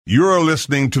You're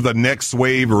listening to the Next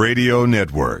Wave Radio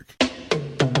Network.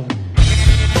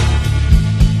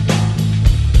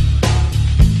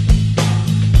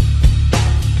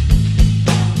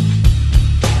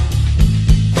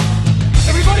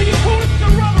 Everybody, you call it the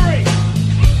robbery!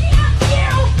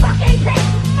 You fucking big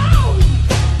moan!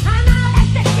 And I'll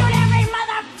execute every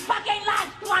motherfucking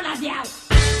last one of you!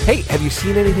 Hey, have you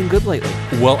seen anything good lately?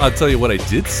 Well, I'll tell you what I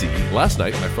did see. Last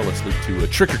night, I fell asleep to a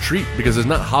Trick or Treat because it's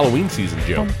not Halloween season,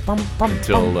 Joe.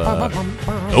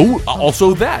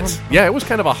 Also that. Yeah, it was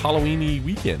kind of a Halloween-y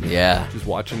weekend. Yeah. Just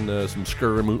watching some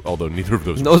scary movies, although neither of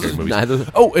those No, were scary movies. neither.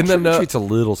 Oh, and then Trick-or-Treat's a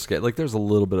little scary. Like, there's a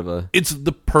little bit of a... it's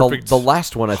the perfect The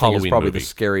last one, I think, is Halloween probably movie. the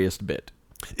scariest bit.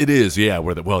 It is, yeah.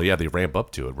 They ramp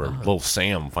up to it, where little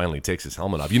Sam finally takes his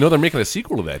helmet off. You know they're making a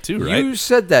sequel to that, too, right? You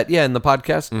said that, yeah, in the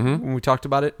podcast when we talked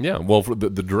about it. Yeah, well, the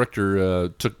director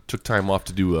took time off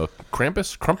to do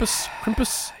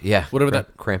Krampus? Yeah. Whatever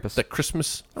Krampus. that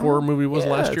Christmas horror movie was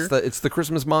last year. It's the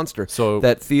Christmas monster So-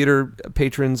 that theater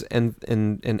patrons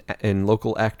and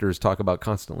local actors talk about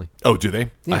constantly. Oh, do they?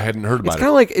 I hadn't heard It's about kind it.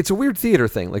 of like, it's a weird theater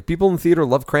thing. Like, people in theater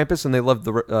love Krampus and they love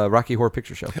the Rocky Horror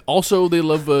Picture Show. Also, they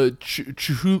love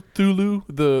Cthulhu,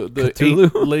 the Cthulhu?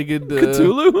 eight-legged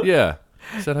Cthulhu? Yeah,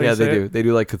 is that how Yeah, you say they do. it? They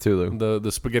do like Cthulhu.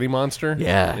 The spaghetti monster.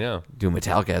 Yeah. Dude,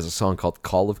 Metallica has a song called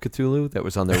Call of Cthulhu that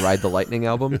was on their Ride the Lightning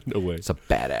album. No way. It's a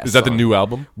badass Is that the song. new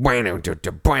album?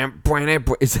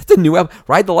 Is that the new album?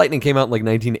 Ride the Lightning came out in like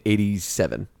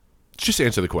 1987. Just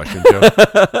answer the question, Joe.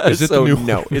 Is it So, the new?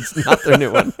 no, it's not their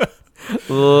new one.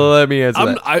 Let me answer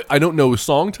that. I don't know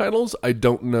song titles. I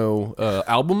don't know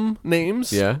album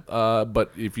names. Yeah.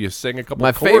 But if you sing a couple My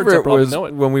of chords, I favorite probably was know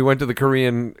it. when we went to the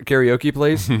Korean karaoke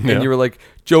place, Yeah. and you were like,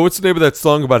 "Joe, what's the name of that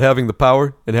song about having the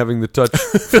power and having the touch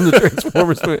from the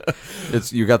Transformers movie?"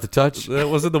 It's "You Got the Touch." That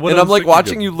wasn't the one. And I I'm was like thinking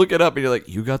watching of. you look it up, and you're like,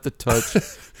 "You got the touch,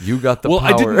 you got the Well, power."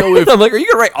 I didn't know if- I'm like, "Are you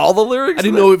gonna write all the lyrics?" I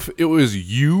didn't know if it was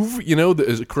 "you've,"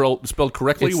 is it spelled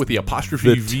correctly It's with the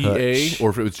apostrophe The VA, Touch or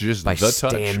if it was just by the touch,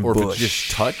 Stan or if it's Bush.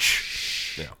 just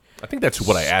touch. Yeah, I think that's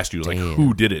what I asked you. Like,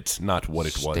 who did it, not what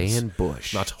it was. Stan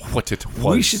Bush. not what it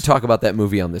was. We should talk about that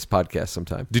movie on this podcast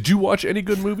sometime. Did you watch any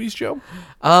good movies, Joe?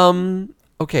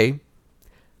 Okay.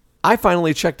 I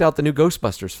finally checked out the new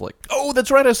Ghostbusters flick. Oh, that's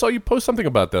right. I saw you post something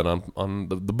about that on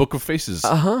the Book of Faces.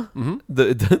 The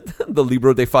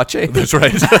Libro de Face. That's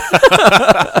right.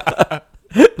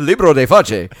 Libro de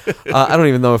Face. I don't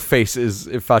even know if face is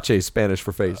Spanish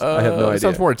for face. I have no idea. It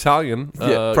sounds more Italian.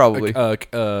 Yeah, probably. I'll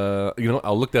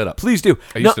look that up. Please do.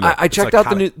 I used to know. I It's checked out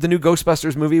iconic. the new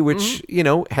Ghostbusters movie, which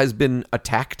has been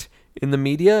attacked in the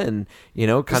media, and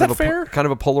kind that fair? kind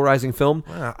of a polarizing film.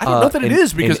 I don't know that it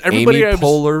is, because an everybody Amy I was-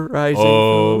 polarizing.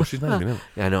 Oh, film. she's not even in it.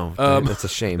 I know. That's a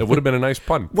shame. That would have been a nice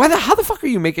pun. How the fuck are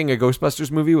you making a Ghostbusters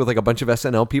movie with like a bunch of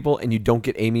SNL people and you don't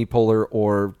get Amy Poehler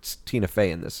or Tina Fey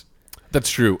in this? That's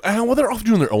true. Well, they're all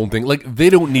doing their own thing. Like, they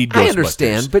don't need Ghostbusters. I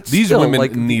understand, but these still, women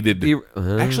like, needed.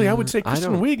 Actually, I would say I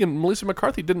Kristen don't- Wiig and Melissa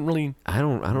McCarthy didn't really. I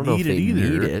don't know if Need they it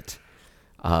either. need it.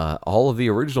 All of the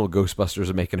original Ghostbusters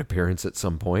will make an appearance at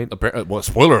some point. Well,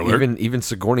 spoiler alert. Even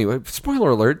Sigourney.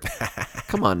 Spoiler alert!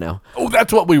 Come on now. Oh,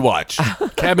 that's what we watch.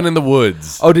 Cabin in the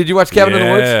Woods. Oh, did you watch Cabin in the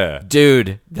Yeah. Woods?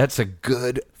 Dude, that's a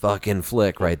good fucking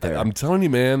flick right there. I'm telling you,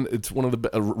 man, it's one of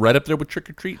the right up there with Trick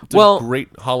or Treat. It's Well, a great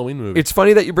Halloween movie. It's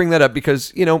funny that you bring that up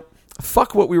because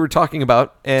fuck what we were talking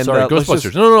about. And Sorry, let's Ghostbusters.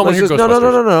 just- No, I want let's to hear just-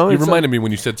 Ghostbusters. No. You It's, reminded me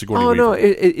when you said Sigourney Oh Weaver. no,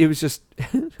 it was just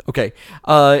okay.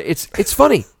 It's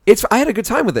funny. I had a good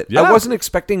time with it. Yeah. I wasn't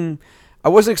expecting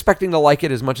to like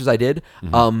it as much as I did.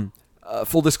 Mm-hmm.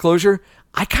 Full disclosure,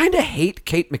 I kind of hate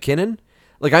Kate McKinnon.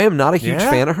 Like, I am not a huge Yeah?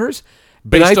 fan of hers.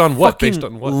 Based but I on what? fucking Based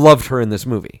on what? Loved her in this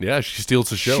movie. Yeah, she steals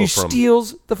the show She from.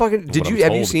 steals the fucking. what Did I'm you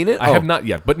have you told. seen it? I have not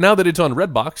yet, but now that it's on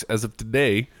Redbox as of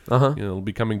today, Uh-huh. it'll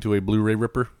be coming to a Blu-ray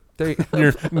ripper There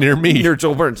you- near me. Near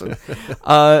Joel Burnson.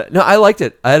 No, I liked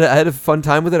it. I had a fun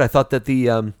time with it. I thought that the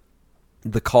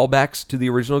callbacks to the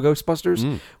original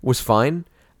Ghostbusters was fine.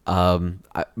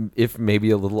 If maybe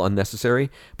a little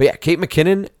unnecessary, but yeah, Kate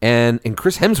McKinnon and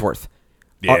Chris Hemsworth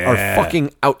are Yeah.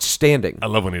 fucking outstanding. I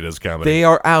love when he does comedy. They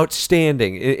are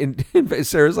outstanding. And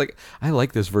Sarah's like, I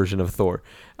like this version of Thor.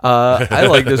 I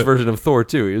like this version of Thor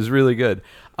too. It was really good.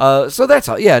 So that's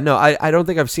all. Yeah, no, I don't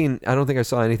think I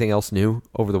saw anything else new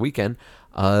over the weekend.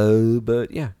 But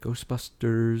yeah,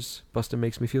 Ghostbusters bustin'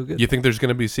 makes me feel good. You think there's going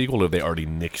to be a sequel, or they already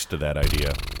nixed that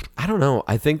idea? I don't know.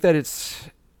 I think that it's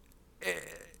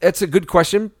a good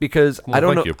question because Well, I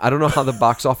don't thank know. you. I don't know how the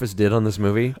box office did on this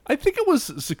movie. I think it was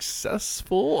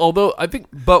successful, although I think.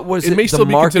 But was It may the still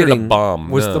be considered a marketing bomb.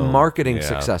 Was the No. marketing Yeah.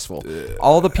 successful?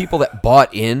 All the people that bought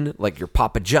in, like your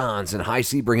Papa John's and High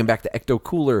C, bringing back the Ecto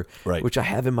Cooler, Right. which I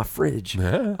have in my fridge.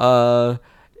 Yeah.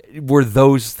 were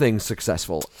those things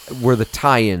successful? Were the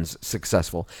tie-ins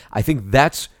successful? I think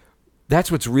that's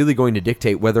what's really going to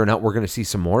dictate whether or not we're going to see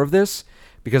some more of this.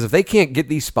 Because if they can't get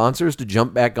these sponsors to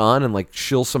jump back on and like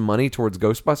shill some money towards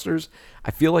Ghostbusters, I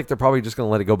feel like they're probably just going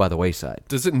to let it go by the wayside.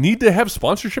 Does it need to have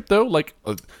sponsorship though? Like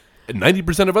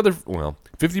 90% of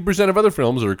 50% of other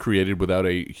films are created without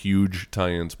a huge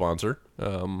tie-in sponsor.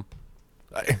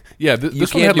 You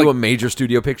this one can't had do like a major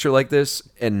studio picture like this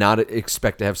and not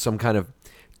expect to have some kind of,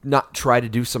 not try to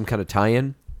do some kind of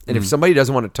tie-in. And if somebody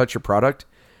doesn't want to touch your product,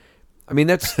 I mean,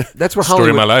 that's what story Hollywood.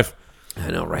 of my life. I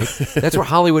know, right? That's where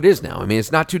Hollywood is now. I mean,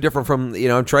 it's not too different from,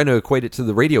 I'm trying to equate it to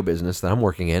the radio business that I'm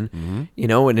working in,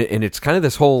 and it's kind of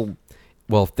this whole,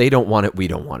 well, if they don't want it, we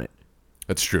don't want it.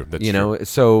 That's true. That's true.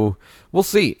 So we'll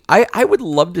see. I would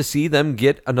love to see them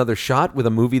get another shot with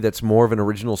a movie that's more of an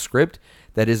original script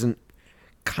that isn't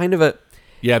kind of a...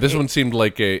 Yeah, this one seemed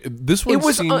like a... This one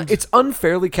it's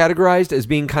unfairly categorized as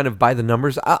being kind of by the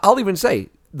numbers. I'll even say...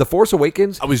 The Force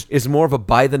Awakens is more of a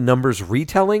by-the-numbers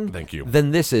retelling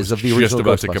than this is of the original just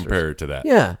about Ghostbusters. to compare it to that.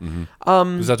 Yeah.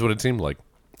 Because that's what it seemed like.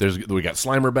 We got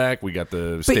Slimer back. We got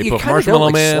the Stay Puft Marshmallow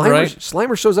Marshmallow Man, right?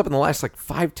 Slimer shows up in the last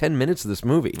 5-10 minutes of this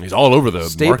movie. He's all over the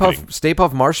marketing. Stay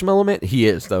Puft Marshmallow Man? He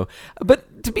is, though.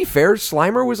 But to be fair,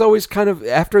 Slimer was always kind of,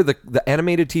 after the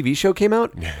animated TV show came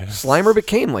out, Slimer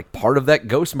became like part of that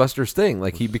Ghostbusters thing.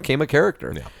 Like he became a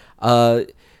character. Yeah.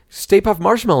 Stay Puft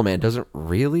Marshmallow Man doesn't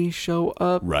really show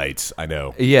up. Right, I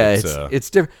know. Yeah, it's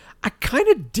different. I kind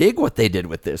of dig what they did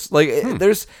with this. Like,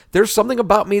 there's something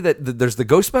about me that there's the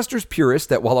Ghostbusters purist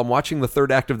that while I'm watching the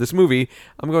third act of this movie,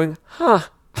 I'm going,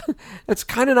 that's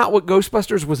kind of not what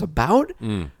Ghostbusters was about.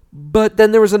 But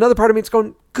then there was another part of me that's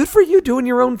going, good for you doing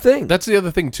your own thing. That's the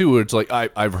other thing, too, where it's like,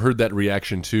 I've heard that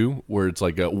reaction, too, where it's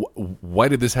like, why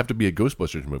did this have to be a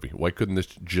Ghostbusters movie? Why couldn't this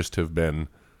just have been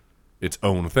its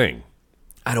own thing?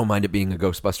 I don't mind it being a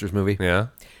Ghostbusters movie. Yeah?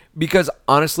 Because,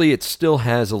 honestly, it still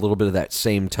has a little bit of that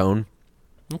same tone.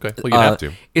 Okay, well, you have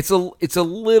to. It's a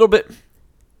little bit...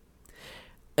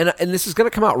 And this is going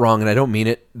to come out wrong, and I don't mean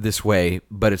it this way,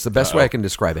 but it's the best way I can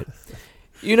describe it.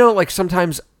 Like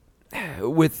sometimes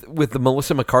with the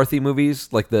Melissa McCarthy movies,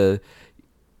 like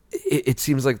it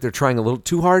seems like they're trying a little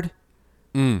too hard.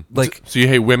 Like, so you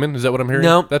hate women? Is that what I'm hearing?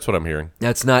 No. That's what I'm hearing.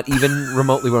 That's not even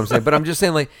remotely what I'm saying. But I'm just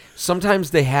saying, like,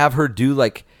 sometimes they have her do,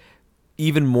 like,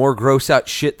 even more gross out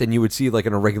shit than you would see, like,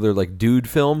 in a regular, like, dude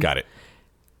film. Got it.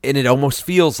 And it almost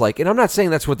feels like, and I'm not saying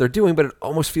that's what they're doing, but it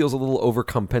almost feels a little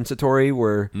overcompensatory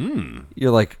where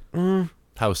you're like,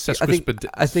 How I think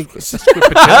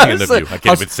sesquipedalian of you. I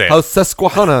can't even say it. How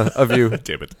Susquehanna of you.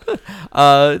 Damn it.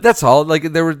 That's all.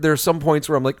 Like, there are some points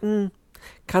where I'm like, kind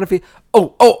of feel,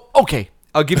 okay.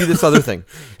 I'll give you this other thing,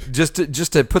 just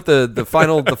to put the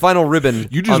final ribbon.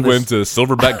 You just went to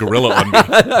Silverback Gorilla on me.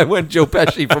 I went Joe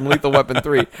Pesci from Lethal Weapon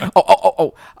 3.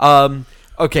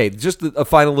 Okay, just a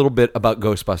final little bit about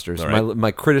Ghostbusters. All right.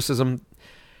 My criticism.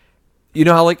 You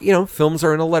know how films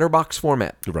are in a letterbox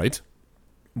format. Right.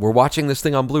 We're watching this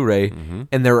thing on Blu-ray,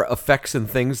 and there are effects and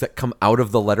things that come out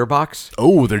of the letterbox.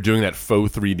 Oh, they're doing that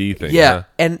faux 3D thing. Yeah, huh?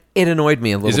 and it annoyed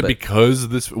me a little bit. Is it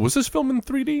because was this film in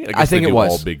 3D? I think it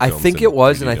was. I think it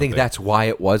was, and I think they? that's why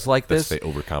it was like this. They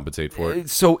overcompensate for it.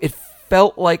 So it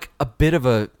felt like a bit of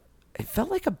a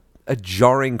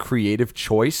jarring creative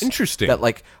choice. Interesting. That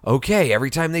like, okay, every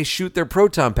time they shoot their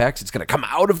proton packs, it's going to come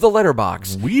out of the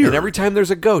letterbox. Weird. And every time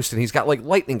there's a ghost and he's got like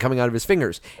lightning coming out of his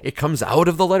fingers, it comes out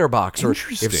of the letterbox. Or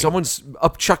Interesting. if someone's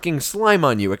upchucking slime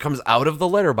on you, it comes out of the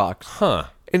letterbox. Huh.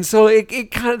 And so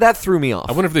it kind of that threw me off.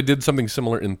 I wonder if they did something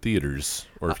similar in theaters,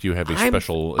 or if you have a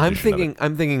special edition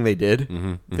I'm thinking they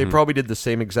did. They probably did the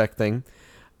same exact thing.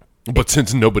 But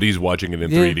since nobody's watching it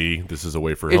in 3D, this is a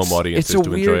way for home audiences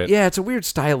to enjoy it. Yeah, it's a weird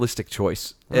stylistic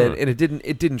choice, and it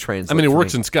didn't translate. I mean, it for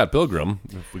works me. in Scott Pilgrim.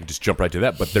 We can just jump right to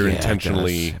that. But they're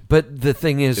intentionally. It does. But the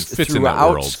thing is, It fits in that throughout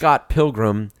world. Scott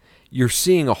Pilgrim, you're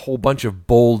seeing a whole bunch of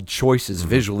bold choices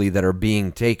visually that are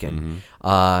being taken,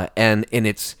 and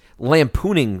it's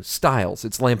lampooning styles.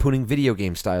 It's lampooning video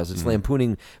game styles. It's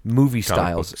lampooning movie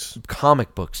styles,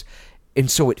 comic books. And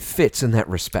so it fits in that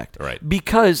respect. Right.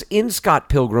 Because in Scott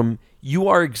Pilgrim, you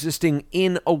are existing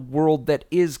in a world that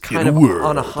is kind of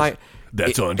on a high...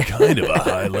 That's on kind of a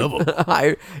high level.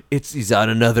 He's on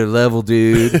another level,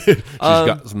 dude. She's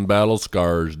got some battle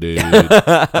scars, dude.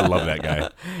 I love that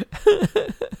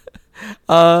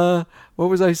guy. What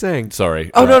was I saying?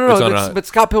 Sorry. Oh no, it's on but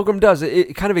Scott Pilgrim does.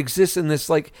 It kind of exists in this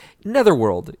like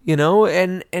netherworld, you know,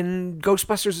 and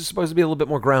Ghostbusters is supposed to be a little bit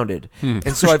more grounded,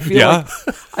 and so I feel Yeah.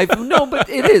 like no, but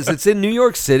it is. It's in New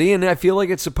York City, and I feel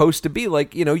like it's supposed to be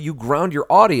like, you know, you ground your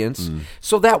audience,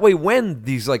 so that way when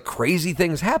these like crazy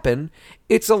things happen,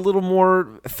 it's a little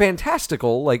more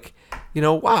fantastical, like, you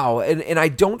know, wow, and I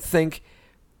don't think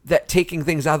that taking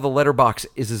things out of the letterbox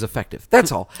is as effective.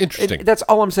 That's all. Interesting. That's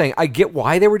all I'm saying. I get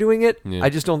why they were doing it. I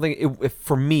just don't think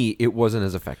for me it wasn't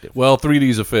as effective. Well, 3D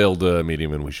is a failed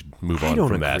medium, and we should move on I don't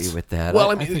from that. agree with that. Well,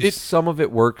 I think some of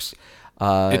it works.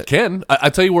 It can.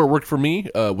 I tell you where it worked for me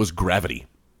was Gravity.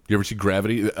 You ever see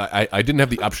Gravity? I didn't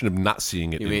have the option of not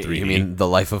seeing it in 3D. You mean The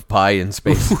Life of Pi in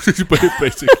space?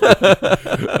 Basically.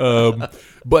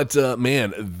 But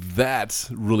man, that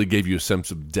really gave you a sense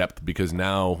of depth because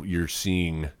now you're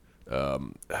seeing,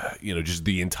 just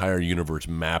the entire universe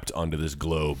mapped onto this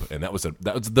globe, and that was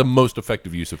the most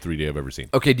effective use of 3D I've ever seen.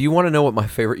 Okay, do you want to know what my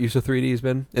favorite use of 3D has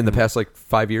been in the past like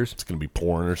 5 years? It's going to be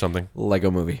porn or something. Lego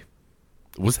Movie.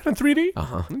 Was that in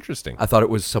 3D? Interesting. I thought it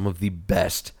was some of the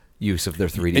best use of their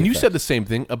 3D. And you effects. said the same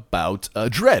thing about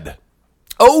Dread.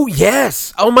 Oh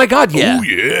yes! Oh my God! Yeah! Oh,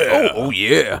 yeah. Oh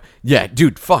yeah! Yeah,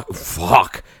 dude!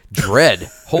 Fuck!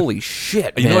 Dread! Holy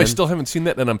shit! You know, I man. still haven't seen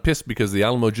that, and I'm pissed because the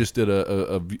Alamo just did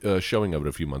a showing of it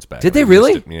a few months back. Did they I missed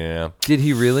really? it. Yeah. Did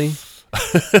he really?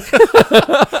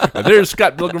 There's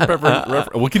Scott Pilgrim preference.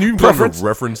 Well, can you even Preference?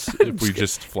 preference? Reference if we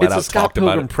just flat It's out a Scott talked about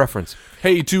Pilgrim it? preference.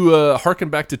 Hey, to harken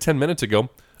back to 10 minutes ago,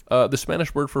 the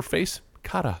Spanish word for face,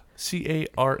 cara,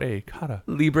 C-A-R-A, cara.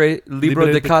 Libro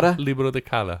de cara. Libro de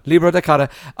cara. Libro de cara.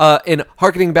 And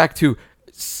harkening back to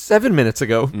 7 minutes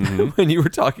ago when you were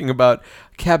talking about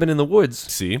Cabin in the Woods.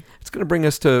 See? It's going to bring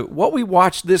us to what we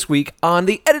watched this week on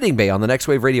the Editing Bay on the Next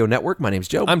Wave Radio Network. My name's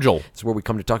Joe. I'm Joel. It's where we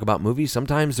come to talk about movies.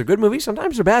 Sometimes they're good movies,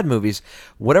 sometimes they're bad movies.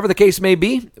 Whatever the case may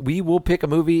be, we will pick a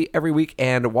movie every week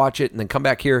and watch it and then come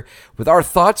back here with our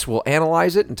thoughts. We'll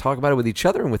analyze it and talk about it with each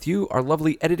other and with you, our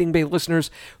lovely Editing Bay listeners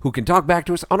who can talk back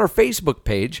to us on our Facebook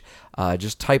page.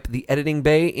 Just type the Editing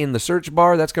Bay in the search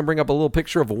bar. That's going to bring up a little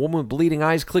picture of a woman with bleeding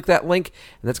eyes. Click that link,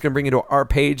 and that's going to bring you to our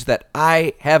page that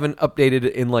I haven't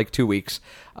updated in like 2 weeks.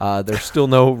 There's still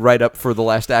no write-up for the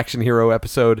last Action Hero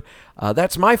episode.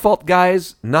 That's my fault,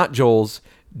 guys, not Joel's.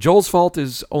 Joel's fault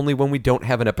is only when we don't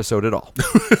have an episode at all.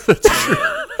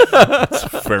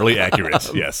 Fairly accurate,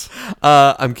 yes.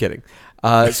 I'm kidding.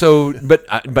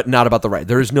 But not about the write.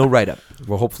 There is no write-up.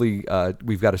 Well, hopefully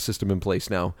we've got a system in place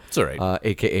now. It's all right.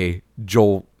 AKA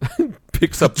Joel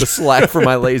picks up the slack for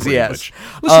my lazy ass. Much.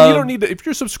 Listen, you don't need to, if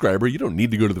you're a subscriber, you don't need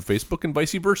to go to the Facebook and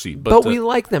vice versa. But we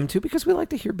like them too because we like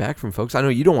to hear back from folks. I know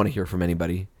you don't want to hear from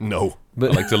anybody. No. I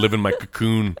like to live in my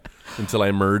cocoon until I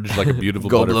emerge like a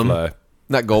beautiful butterfly.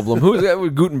 Not Goldblum. Who is that?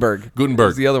 Gutenberg. Gutenberg.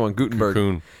 Who's the other one? Gutenberg.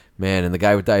 Cocoon. Man, and the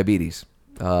guy with diabetes.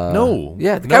 No.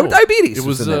 Yeah, the guy with diabetes. It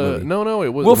was in that movie. no. It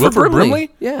was Wilford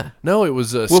Brimley? Yeah. No, it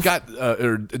was Scott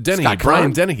or Dennehy. Scott Brian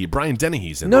Conn? Dennehy. Brian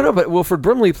Dennehy's in No, there. but Wilford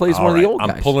Brimley plays All one of the right, old I'm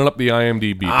guys. pulling up the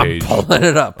IMDb I'm page pulling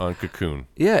it up. on Cocoon.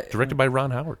 Yeah. Directed by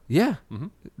Ron Howard. Yeah.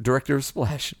 Director of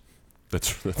Splash.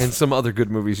 That's And some other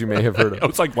good movies you may have heard I of.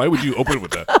 was like, why would you open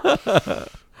with that?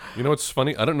 You know what's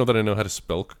funny? I don't know that I know how to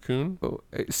spell Cocoon. Cocoon.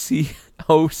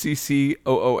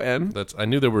 I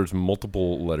knew there was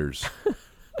multiple letters.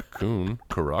 Cocoon,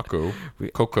 Caraco,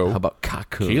 Coco, How about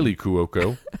Cocoon? Kaylee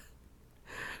Cuoco.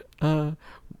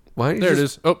 Why don't you There it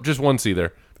just- is. Oh, just one C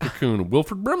there. Cocoon,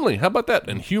 Wilford Brimley. How about that?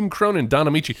 And Hume Cronin, Don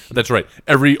Amici. That's right.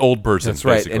 Every old person. That's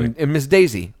right. Basically. And Miss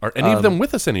Daisy. Are any of them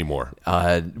with us anymore?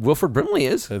 Wilford Brimley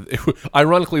is.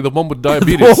 Ironically, the one with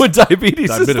diabetes. The one with diabetes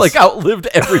has Diabetes. like outlived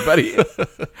everybody.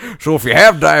 So if you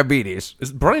have diabetes,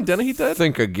 Is Brian Dennehy dead?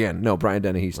 think again. No, Brian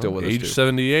Dennehy's still with us Age too.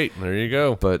 78. There you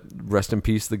go. But rest in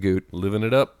peace, the Goot. Living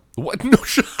it up. What? No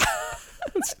shot.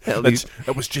 At least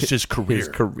That was just his career. his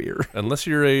career. Unless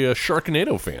you're a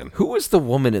Sharknado fan. Who was the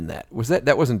woman in that?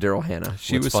 That wasn't Daryl Hannah.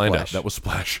 She Let's was find Splash. out. That was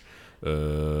Splash.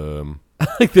 I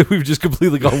like that we've just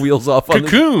completely gone wheels off on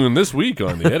this. Cocoon this week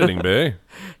on the Editing Bay.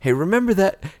 Hey, remember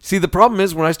that? See, the problem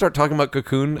is when I start talking about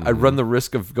Cocoon, I run the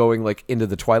risk of going like into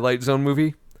the Twilight Zone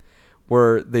movie,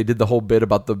 where they did the whole bit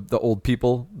about the old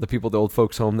people, the old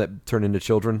folks' home that turn into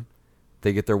children.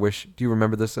 They get their wish. Do you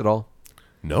remember this at all?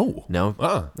 No. No.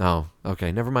 Uh-uh. Oh,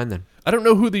 okay. Never mind then. I don't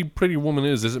know who the pretty woman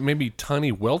is. Is it maybe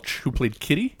Tawny Welch who played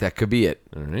Kitty? That could be it.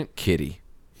 All right. Kitty.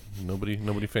 Nobody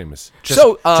famous.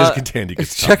 Jessica Tandy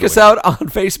gets check us out on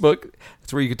Facebook.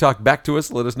 That's where you can talk back to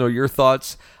us. Let us know your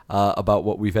thoughts about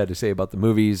what we've had to say about the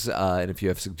movies, and if you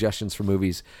have suggestions for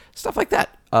movies, stuff like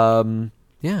that.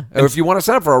 Yeah. Or if you want to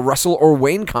sign up for a Russell or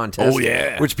Wayne contest, Oh,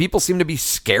 yeah. which people seem to be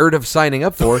scared of signing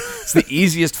up for, it's the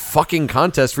easiest fucking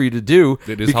contest for you to do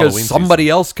It is because Halloween somebody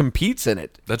else competes in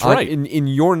it. That's right. In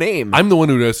your name. I'm the one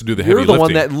who has to do the You're heavy the lifting.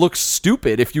 one that looks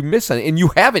stupid if you miss it, and you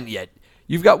haven't yet.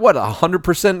 You've got what,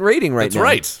 100% rating right That's now.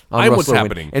 right. on I'm what's Russell or Wayne.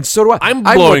 happening. And so do I. I'm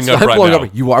blowing up right now.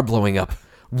 You are blowing up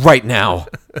right now.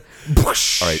 All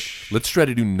right, let's try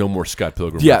to do no more Scott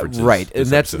Pilgrim Yeah, references. right. this And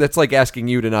that's episode. like asking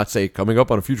you to not say coming up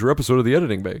on a future episode of the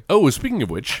Editing Bay. Oh, speaking of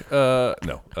which,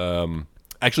 no.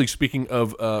 Actually, speaking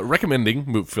of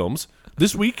recommending films,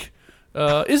 this week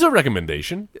is a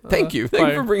recommendation. Thank you. Thank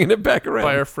you for bringing it back around.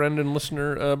 By our friend and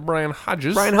listener, Brian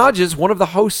Hodges. Brian Hodges, one of the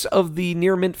hosts of the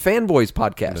Near Mint Fanboys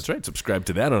podcast. That's right. Subscribe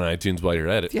to that on iTunes while you're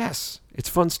at it. Yes, it's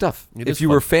fun stuff. It If is you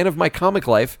fun. were a fan of My Comic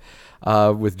Life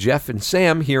with Jeff and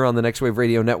Sam here on the Next Wave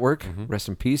Radio Network, Mm-hmm. rest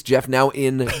in peace. Jeff now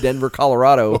in Denver,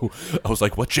 Colorado. I was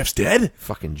like, what? Jeff's dead?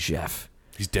 Fucking Jeff.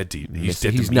 He's dead to you. He's He's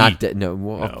dead to me. not dead. No,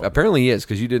 well, No. apparently he is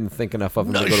because you didn't think enough of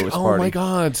him to go to his Oh, party. my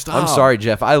God. Stop. I'm sorry,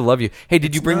 Jeff. I love you. Hey,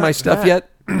 did you bring my not stuff that.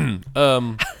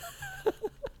 yet?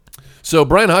 So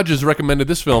Brian Hodges recommended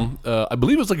this film, I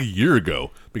believe it was like a year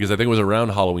ago, because I think it was around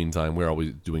Halloween time. We're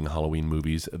always doing Halloween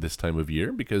movies at this time of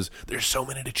year because there's so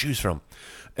many to choose from.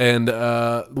 And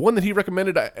the one that he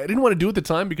recommended, I didn't want to do at the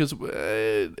time because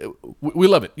we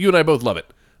love it. You and I both love it.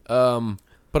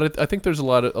 But I think there's a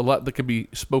lot that could be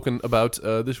spoken about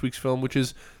this week's film, which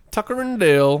is Tucker and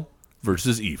Dale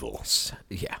versus Evil.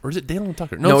 Yeah. Or is it Dale and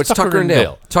Tucker? No, it's Tucker and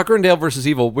Dale. Tucker and Dale versus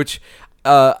Evil, which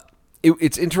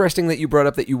it's interesting that you brought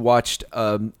up that you watched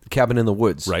Cabin in the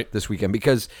Woods Right. this weekend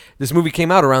because this movie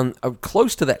came out around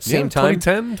close to that same time.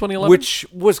 2010, 2011? Which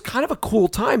was kind of a cool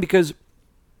time because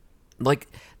like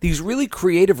these really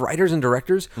creative writers and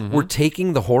directors Mm-hmm. were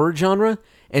taking the horror genre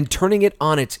and turning it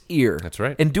on its ear. That's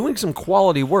right. And doing some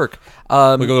quality work.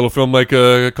 Like a little film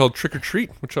called Trick or Treat,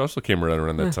 which also came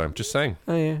around that time. Just saying.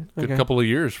 Oh, yeah. Good Okay. couple of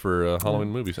years for Halloween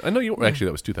movies. I know you actually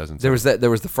that was 2007. There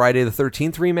was the Friday the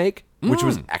 13th remake, which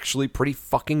was actually pretty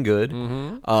fucking good.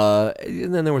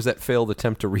 And then there was that failed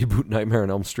attempt to reboot Nightmare on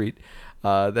Elm Street.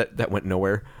 That went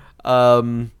nowhere.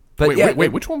 But wait,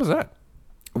 which one was that?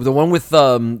 the one with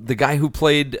the guy who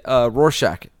played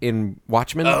Rorschach in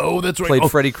Watchmen. Oh, that's right. Played Oh,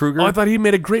 Freddy Krueger. Oh, I thought he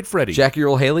made a great Freddy. Jackie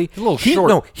Earle Haley. A little he, short.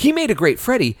 No, he made a great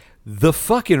Freddy. The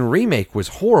fucking remake was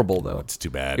horrible, though. It's too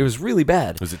bad. It was really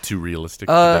bad. Was it too realistic?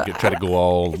 Did they try to go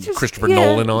all It just- Christopher yeah,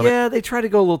 Nolan on it? Yeah, they try to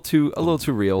go a little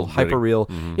too real, hyper real,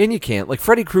 and you can't. Like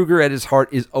Freddy Krueger at his heart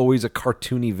is always a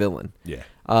cartoony villain. Yeah.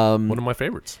 One of my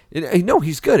favorites. No,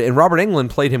 he's good, and Robert Englund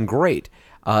played him great.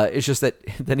 It's just that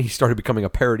then he started becoming a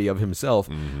parody of himself.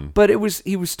 But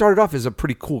he was started off as a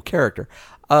pretty cool character.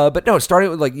 But no, it started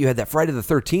with like you had that Friday the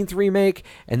 13th remake,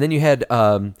 and then you had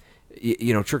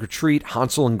Trick or Treat,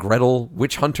 Hansel and Gretel,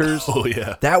 Witch Hunters. Oh,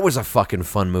 yeah. That was a fucking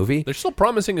fun movie. They're still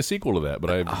promising a sequel to that, but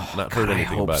I've not heard God,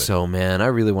 anything I hope about so, man. I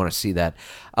really want to see that.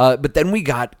 But then we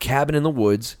got Cabin in the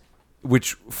Woods,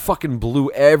 which fucking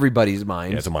blew everybody's it.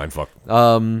 mind. Yeah, it's a mindfuck.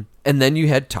 And then you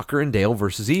had Tucker and Dale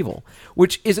versus Evil,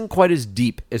 which isn't quite as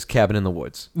deep as Cabin in the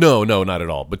Woods. No, not at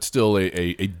all. But still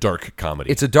a dark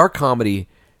comedy. It's a dark comedy,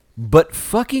 but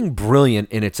fucking brilliant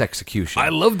in its execution. I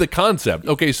love the concept.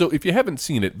 Okay, so if you haven't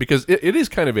seen it, because it is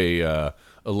kind of a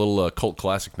little cult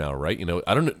classic now, right? You know,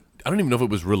 I don't even know if it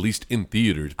was released in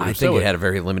theaters. But I if think so, it had a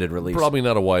very limited release. probably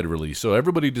not a wide release. So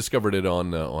everybody discovered it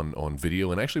on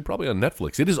video and actually probably on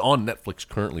Netflix. It is on Netflix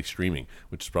currently streaming,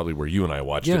 which is probably where you and I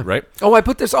watched it, right? Oh, I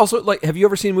put this also, like, have you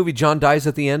ever seen the movie John Dies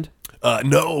at the End?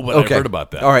 No, but I've heard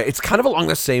about that. All right, it's kind of along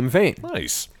the same vein.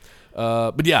 Nice.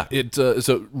 But yeah,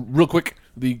 so real quick,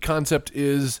 the concept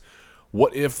is,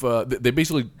 what if they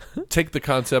basically take the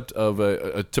concept of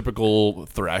a typical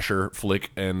Thrasher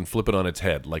flick and flip it on its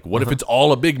head? Like, what if it's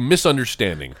all a big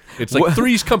misunderstanding? It's like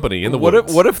Three's Company in the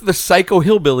woods. What if the psycho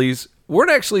hillbillies weren't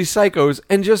actually psychos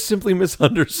and just simply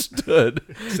misunderstood?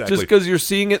 Exactly. Just because you're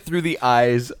seeing it through the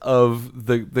eyes of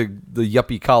the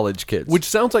yuppie college kids. Which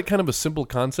sounds like kind of a simple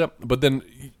concept, but then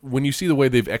when you see the way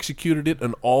they've executed it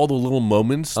and all the little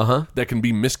moments that can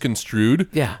be misconstrued,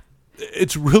 yeah.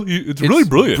 it's really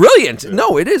brilliant. Brilliant.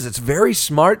 No, it is. It's very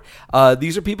smart.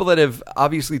 These are people that have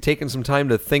obviously taken some time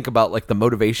to think about like the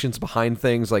motivations behind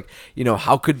things. Like, you know,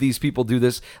 how could these people do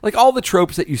this? Like all the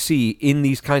tropes that you see in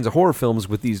these kinds of horror films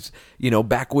with these, you know,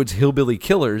 backwoods hillbilly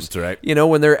killers. That's right. You know,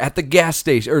 when they're at the gas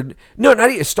station or no, not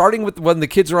even starting with when the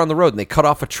kids are on the road and they cut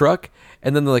off a truck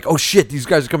and then they're like, oh shit, these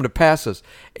guys are coming to pass us.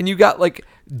 And you got like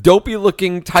dopey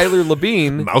looking Tyler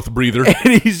Labine. Mouth breather.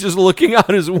 And he's just looking out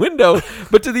his window.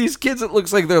 But to these kids, it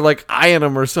looks like they're like eyeing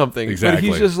him or something. Exactly.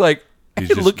 But he's just like He's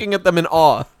just- looking at them in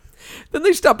awe. Then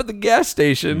they stop at the gas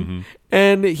station,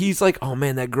 and he's like, "Oh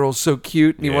man, that girl's so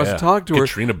cute," and he wants to talk to her.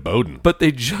 Katrina Bowden. But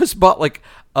they just bought like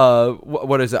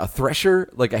what is it? A thresher,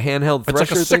 like a handheld It's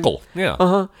thresher like a sickle. thing?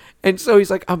 Yeah. And so he's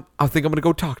like, I think I'm gonna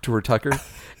go talk to her, Tucker.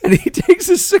 And he takes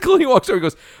his sickle and he walks over. He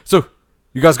goes, "So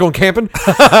you guys going camping?"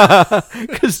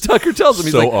 Because Tucker tells him,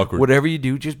 he's So like, awkward. "Whatever you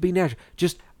do, just be natural.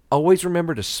 Just always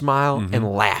remember to smile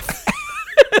and laugh."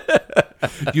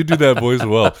 You do that voice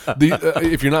well.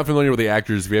 If you're not familiar with the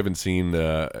actors, if you haven't seen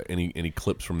any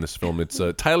clips from this film, it's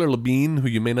Tyler Labine, who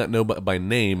you may not know by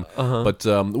name. But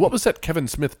what was that Kevin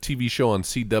Smith TV show on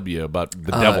CW about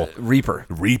the devil? Reaper.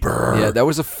 Reaper. Yeah, that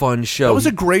was a fun show. That was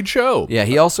a great show. Yeah,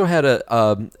 he also had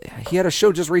a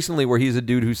show just recently where he's a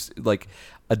dude who's like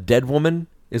a dead woman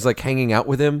is like hanging out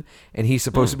with him, and he's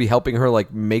supposed to be helping her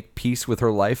like make peace with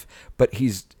her life, but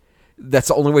that's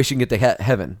the only way she can get to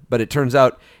heaven. But it turns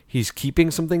out he's keeping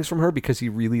some things from her because he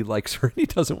really likes her and he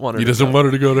doesn't want her. He doesn't want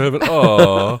her to go to heaven.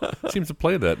 Oh, seems to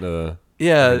play that.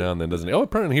 Yeah. Every now and then, doesn't he? Oh,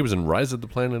 apparently he was in Rise of the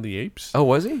Planet of the Apes. Oh,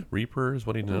 was he? Reaper is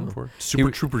what he's known for.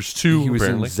 Super Troopers 2. He was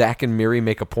apparently. in Zack and Miri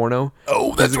Make a Porno.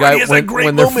 Oh, that's The right. guy He has when, that great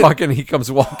when they're moment. fucking, he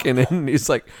comes walking in and he's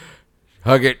like,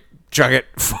 "Hug it, chug it,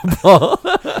 football."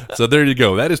 So there you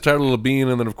go. That is Tyler Labine,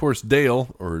 and then of course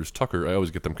Dale, or is Tucker? I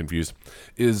always get them confused.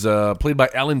 Is played by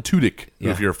Alan Tudyk. Who,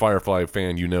 Yeah. if you're a Firefly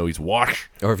fan, you know he's Wash.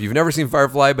 Or if you've never seen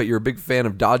Firefly, but you're a big fan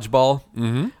of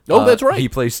Dodgeball. Oh, that's right. He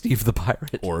plays Steve the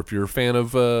Pirate. Or if you're a fan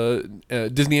of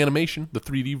Disney animation, the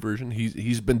 3D version,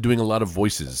 he's been doing a lot of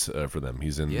voices for them.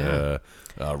 He's in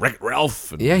Wreck-It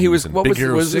Ralph. And Yeah, he was. in What Big was,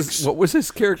 Hero was 6. his, what was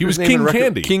his character's He was name? King in Wreck-It-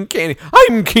 Candy. King Candy.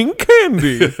 I'm King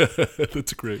Candy.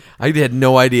 That's great. I had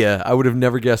no idea. I would have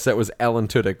never guessed that was Alan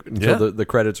Tudyk until Yeah. the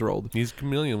credits rolled. He's a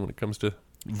chameleon when it comes to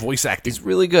voice acting. He's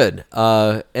really good.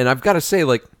 And I've got to say,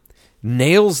 like,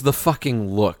 nails the fucking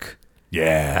look.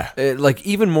 Yeah. Like,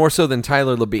 even more so than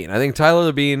Tyler Labine. I think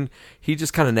Tyler Labine, he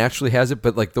just kind of naturally has it,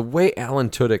 but like the way Alan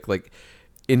Tudyk like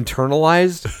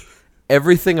internalized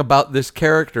everything about this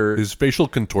character His facial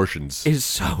contortions. is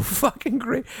so fucking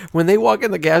great. When they walk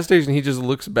in the gas station, he just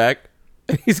looks back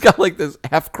and he's got like this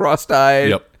half crossed eye.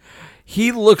 Yep.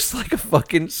 He looks like a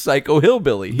fucking psycho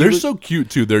hillbilly. They're so cute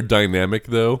too. They're dynamic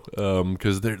though,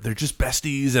 because they're just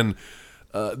besties, and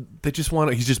they just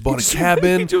want. He's just bought a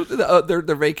cabin. their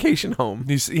vacation home.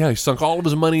 He sunk all of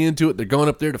his money into it. They're going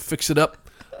up there to fix it up,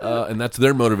 and that's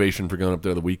their motivation for going up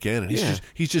there the weekend. And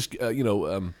he's just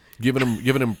giving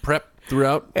him prep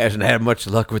throughout. Hasn't had much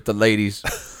luck with the ladies,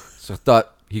 so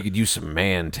thought he could use some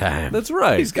man time. That's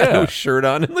right. He's got yeah. no shirt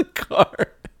on in the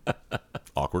car.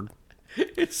 Awkward.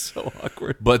 It's so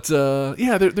awkward. But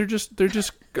they're just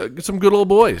some good old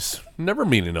boys. Never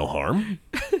meaning no harm.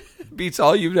 Beats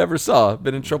all you've ever saw.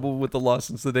 Been in trouble with the law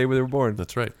since the day they were born.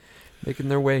 That's right. Making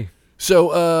their way. So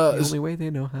The only way they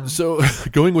know how. So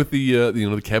going with the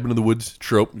the cabin in the woods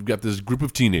trope, we've got this group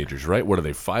of teenagers, right? What are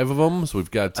they? 5 of them. So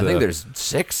we've got. I think there's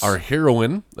 6. our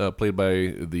heroine, played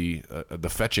by the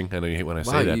Fetching. I know you hate when I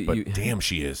say Wow, that, you- but you- damn,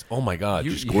 she is. Oh my God,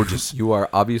 she's gorgeous. You are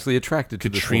obviously attracted to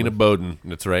this Katrina woman. Bowden.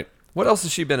 That's right. What else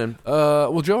has she been in?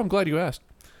 Well, Joe, I'm glad you asked.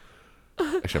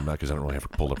 Actually, I'm not because I don't really have her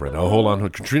pulled up right now. Hold on,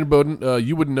 Katrina Bowden.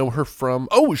 You would know her from.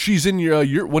 Oh, she's in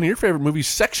your one of your favorite movies,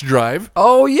 Sex Drive.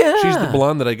 Oh yeah, She's the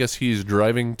blonde that I guess he's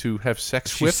driving to have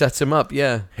sex She with. sets him up.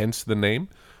 Yeah. Hence the name.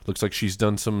 Looks like she's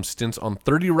done some stints on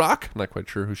 30 Rock. Not quite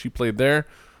sure who she played there.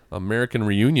 American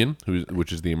Reunion,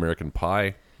 which is the American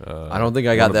Pie. I don't think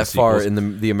I one got of the that far sequels.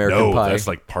 in the American No, Pie. that's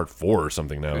like part 4 or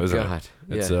something now, isn't God,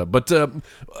 it? It's, yeah. But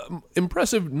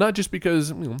impressive, not just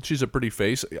because she's a pretty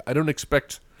face. I don't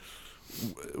expect.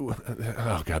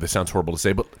 Oh God, this sounds horrible to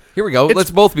say, but Here we go. it's-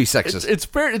 Let's both be sexist. It's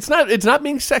fair. It's not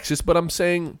being sexist, but I'm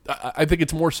saying I think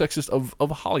it's more sexist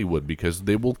of Hollywood because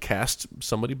they will cast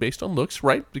somebody based on looks,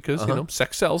 right? Because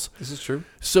sex sells. This is true.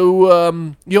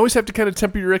 So you always have to kind of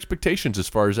temper your expectations as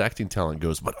far as acting talent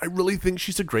goes. But I really think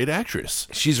she's a great actress.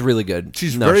 She's really good.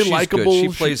 She's very good. likable. She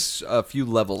She- plays a few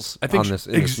levels I think on this.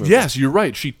 in this movie. yes, you're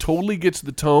right. She totally gets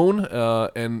the tone,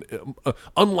 and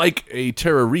unlike a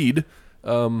Tara Reid,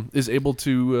 is able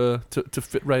to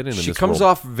fit right in. She this comes role.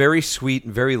 off very sweet,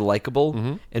 very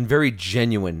likable, and very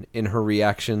genuine in her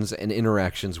reactions and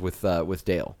interactions with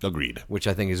Dale. Agreed. Which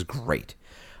I think is great.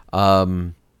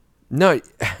 No,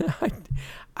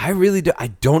 I really do. I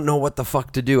don't know what the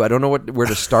fuck to do. I don't know where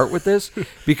to start with this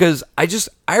because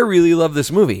I really love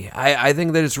this movie. I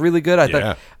think that it's really good.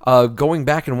 I thought going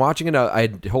back and watching it, I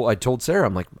told Sarah,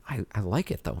 I'm like, I like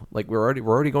it though. Like we're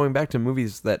already going back to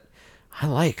movies that I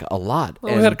like a lot.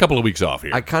 Well, we had a couple of weeks off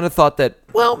here. I kind of thought that,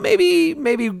 well, maybe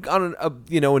on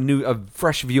a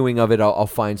fresh viewing of it, I'll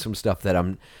find some stuff that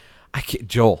I can't.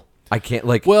 Joel, I can't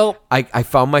like. Well- I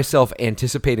found myself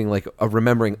anticipating like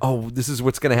remembering. Oh, this is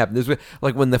what's gonna happen. This is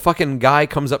like when the fucking guy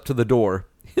comes up to the door.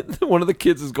 One of the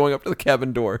kids is going up to the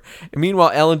cabin door, and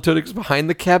meanwhile, Alan Tudyk's behind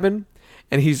the cabin,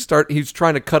 and he's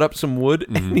trying to cut up some wood,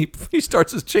 and he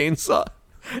starts his chainsaw,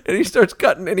 and he starts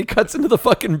cutting, and he cuts into the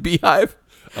fucking beehive.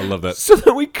 I love that. So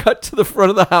then we cut to the front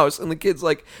of the house, and the kid's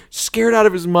like scared out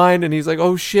of his mind, and he's like,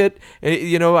 "Oh shit!"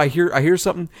 And I hear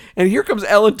something, and here comes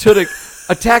Alan Tudyk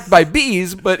attacked by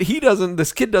bees, but he doesn't.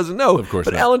 This kid doesn't know. Of course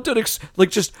but not. Alan Tudyk's like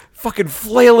just fucking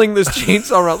flailing this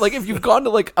chainsaw around, like if you've gone to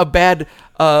like a bad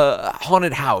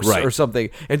haunted house Right. or something,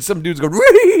 and some dude's going,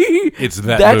 "Ree!" It's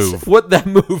that That's move. what that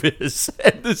move is,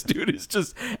 and this dude is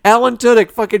just Alan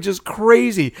Tudyk, fucking just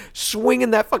crazy,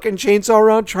 swinging that fucking chainsaw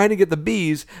around, trying to get the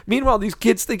bees. Meanwhile, these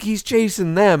kids think he's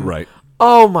chasing them. Right.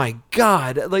 Oh my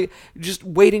god! Like just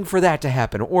waiting for that to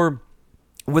happen, or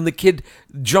when the kid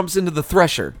jumps into the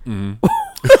thresher. Mm-hmm.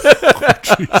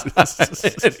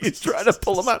 And he's trying to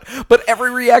pull him out, but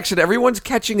every reaction, everyone's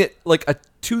catching it like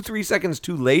 2-3 seconds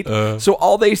too late. So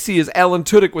all they see is Alan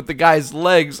Tudyk with the guy's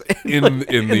legs in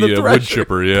the wood thresher.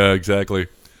 chipper. Yeah, exactly.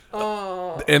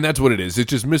 And that's what it is. It's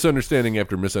just misunderstanding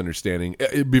after misunderstanding.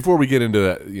 Before we get into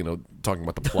that, talking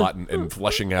about the plot and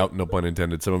fleshing out, no pun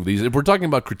intended, some of these. If we're talking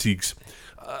about critiques,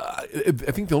 I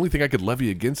think the only thing I could levy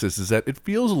against this is that it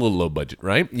feels a little low budget,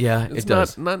 right? Yeah, it's it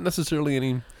does. not necessarily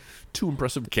any too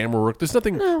impressive camera work. There's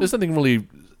nothing really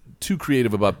too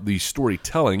creative about the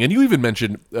storytelling. And you even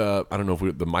mentioned, I don't know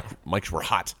if the mics were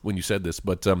hot when you said this,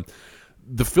 but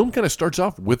the film kind of starts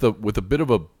off with a bit of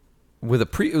a with a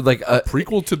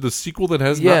prequel to the sequel that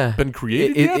has not been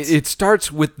created yet? It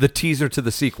starts with the teaser to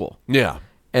the sequel, Yeah.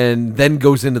 and then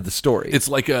goes into the story. It's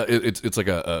like a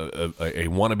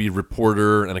wannabe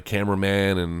reporter and a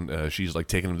cameraman, and she's like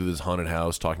taking him to this haunted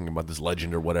house, talking about this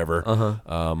legend or whatever.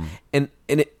 and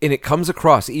it comes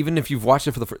across, even if you've watched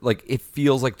it for the first, like it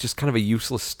feels like just kind of a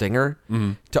useless stinger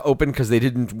to open because they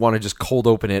didn't want to just cold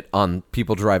open it on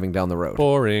people driving down the road,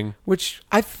 Boring. which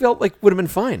I felt like would have been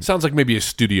fine. Sounds like maybe a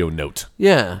studio note.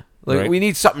 Yeah, like Right. we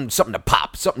need something to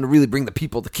pop, something to really bring the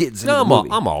people, the kids into No, the movie.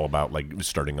 I'm all about like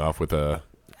starting off with a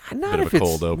not bit of if a it's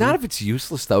cold open. not if it's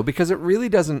useless though, because it really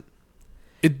doesn't.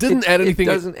 It didn't add anything.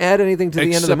 It doesn't add anything to the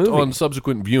end of the except movie. on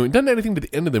subsequent viewing. It doesn't add anything to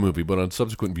the end of the movie, but on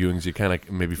subsequent viewings, you kind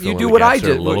of maybe fill You in do the what I gaps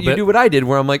there did. a little You bit. do what I did,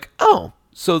 where I'm like, oh,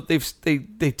 so they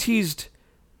teased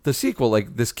the sequel.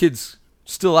 Like this kid's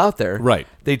still out there, Right.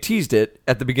 They teased it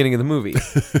at the beginning of the movie.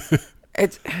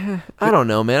 It's I don't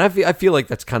know, man. I feel like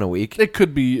that's kind of weak It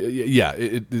could be, yeah.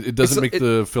 It doesn't make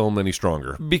the film any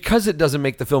stronger. because it doesn't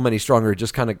make the film any stronger. It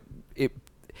just kind of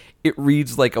it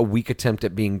reads like a weak attempt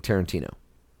at being Tarantino.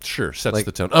 Sure, sets Like-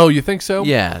 the tone. Oh, you think so?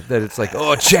 Yeah, that it's like,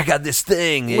 oh, check out this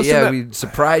thing. Listen, Yeah, that- we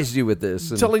surprised you with this.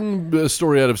 And Telling a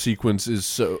story out of sequence is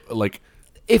so like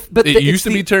but it it's used to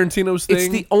be Tarantino's It's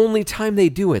thing. the only time they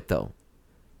do it, though.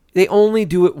 They only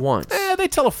do it once. They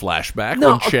tell a flashback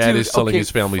when Chad dude, is telling okay,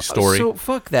 his family's story. So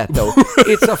fuck that though.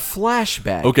 It's a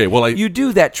flashback. Okay, well, you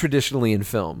do that traditionally in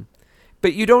film,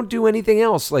 but you don't do anything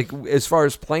else. Like as far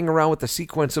as playing around with the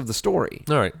sequence of the story.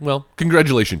 All right. Well,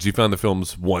 congratulations. You found the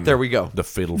film's one. There we go. The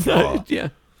fatal flaw. Yeah.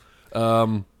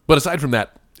 But aside from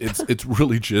that, it's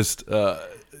really just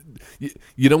you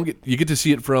get to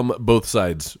see it from both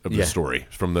sides of the Yeah. story.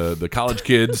 From the college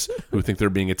kids who think they're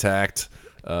being attacked,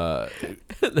 And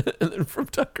then from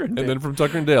Tucker and and Dale. then from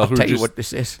Tucker and Dale, who tell are you just what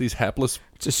this is. these hapless.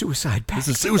 It's a suicide pact. It's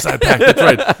a suicide pact. That's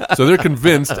right. So they're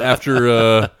convinced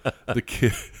after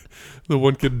the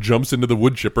one kid jumps into the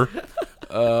wood chipper.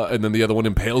 And then the other one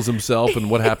impales himself, and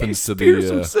what happens to spears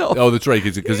the? himself. Oh, that's right,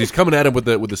 because he's coming at him with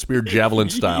the spear javelin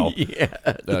style,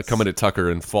 Yeah. coming at Tucker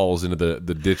and falls into the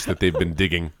ditch that they've been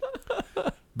digging.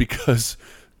 Because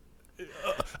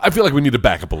I feel like we need to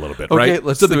back up a little bit, Okay, right?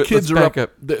 let's so do the it. kids Let's are back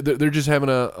up. up. They're just having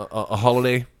a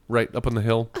holiday right up on the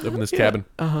hill, up in this cabin.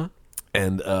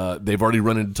 And they've already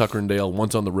run into Tucker and Dale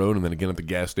once on the road, and then again at the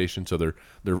gas station. So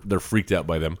they're freaked out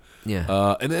by them.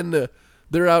 Yeah. And then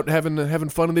they're out having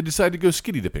fun, and they decide to go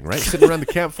skinny dipping. Right, sitting around the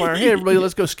campfire. Hey, everybody,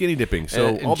 let's go skinny dipping. So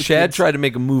and all the Chad kids, tried to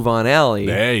make a move on Allie.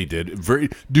 Yeah, he did.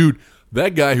 Dude.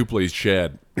 That guy who plays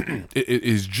Chad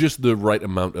is just the right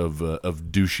amount of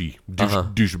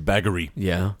douchebaggery.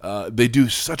 Yeah. They do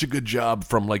such a good job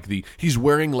from like he's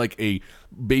wearing like a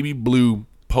baby blue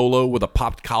polo with a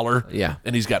popped collar. Yeah.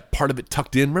 And he's got part of it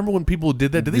tucked in. Remember when people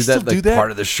did that? Do they Do still that, like, do that?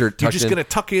 part of the shirt You're tucked just in? gonna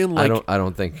tuck in like I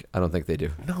don't think they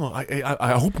do. No,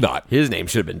 I hope not. His name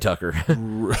should have been Tucker.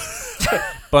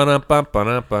 Ba-dum-bum.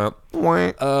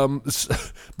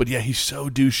 But yeah, he's so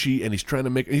douchey, and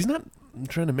he's not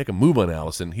trying to make a move on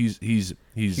Allison. He's He's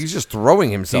just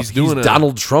throwing himself. He's doing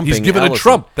Donald Trumping. He's giving Allison. a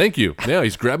Trump. Thank you. Yeah,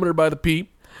 he's grabbing her by the pee.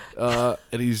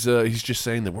 and he's just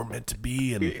saying that we're meant to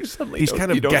be, and he's kind you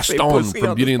of don't say Gaston pussy from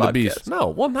on Beauty this and the Beast. podcast. No,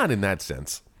 well, not in that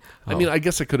sense. I mean, I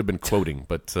guess I could have been quoting,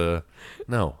 but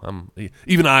no,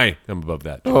 even I am above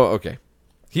that. Oh, okay.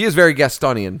 He is very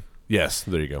Gastonian. Yes,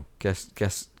 there you go.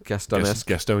 Gastonesque.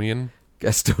 Gastonian.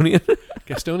 Gastonian.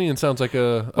 Gastonian sounds like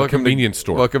a convenience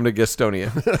store. Welcome to Gastonia.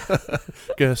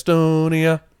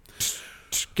 Gastonia.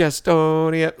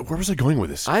 Gastonia. Where was I going with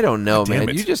this? I don't know, Damn man.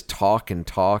 it. You just talk and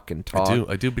talk and talk.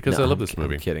 I do because No, I love this I'm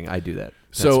movie. kidding. I do that.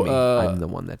 That's So, me. I'm the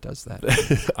one that does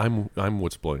that. I'm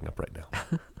what's blowing up right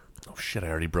now. Oh shit! I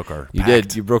already broke our. You pact.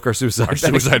 did. You broke our suicide. Our pact.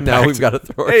 suicide Now pact. we've got to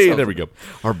throw. Hey, ourselves- there we go.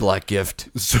 Our black gift.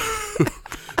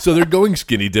 So they're going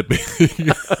skinny dipping.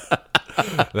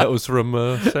 That was from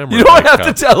Samurai. You don't have Cop.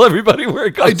 to tell everybody where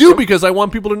it comes I do from. because I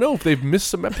want people to know if they've missed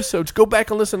some episodes. Go back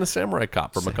and listen to Samurai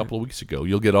Cop from a couple of weeks ago.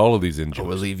 You'll get all of these in. I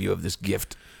will leave you of this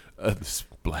gift. This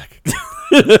black.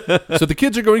 So the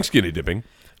kids are going skinny dipping,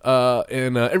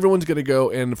 and everyone's going to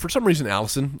go. And for some reason,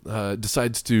 Allison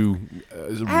decides to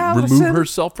remove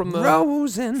herself from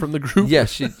the group. Yeah,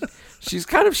 she's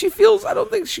kind of. She feels. I don't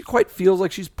think she quite feels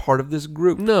like she's part of this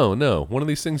group. No. One of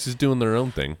these things is doing their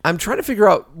own thing. I'm trying to figure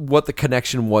out what the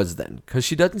connection was then, because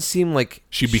she doesn't seem like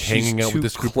She'd be she's hanging out with too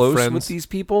this group of close friends. with these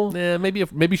people. Nah,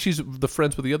 maybe she's the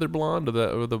friends with the other blonde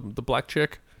or the black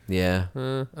chick. Yeah,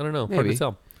 I don't know. Hard Maybe. to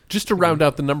tell. Just to round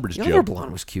out the numbers, the Joe. other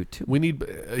blonde was cute too. We need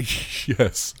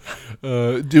yes.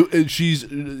 She's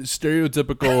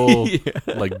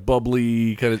stereotypical, like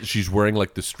bubbly kind of. She's wearing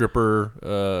like the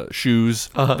stripper shoes.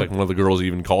 Like one of the girls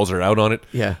even calls her out on it.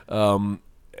 Yeah. And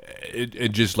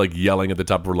just like yelling at the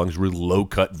top of her lungs, real low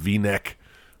cut V-neck.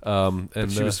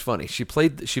 And She was funny. She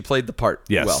played the part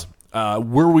yes. well.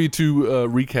 Were we to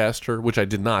recast her, which I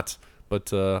did not,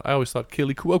 but I always thought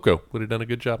Kaylee Cuoco would have done a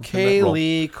good job. in that role.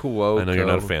 Kaylee Cuoco. I know you're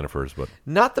not a fan of hers, but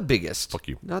Not the biggest. Fuck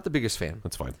you. Not the biggest fan.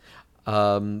 that's fine.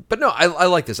 But no, I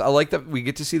like this. I like that we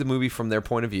get to see the movie from their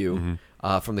point of view,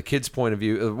 from the kids' point of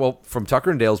view. Well, from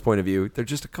Tucker and Dale's point of view, they're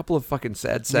just a couple of fucking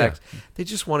sad sacks. Yeah. They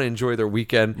just want to enjoy their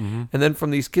weekend. And then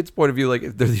from these kids' point of view, like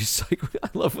they're these. I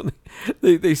love when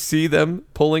they see them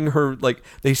pulling her. Like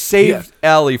they saved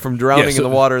Allie from drowning Yeah, so in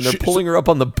the water, and they're she- pulling her up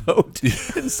on the boat.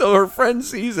 And so her friend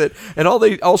sees it, and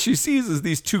all she sees is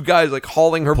these two guys like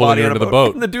hauling her Pulling body her out of into the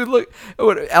boat. And the dude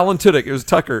Alan Tudyk, it was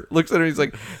Tucker, looks at her. And he's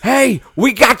like, "Hey,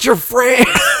 we got your friend."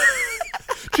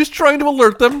 Just trying to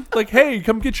alert them, like, hey,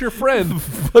 come get your friend.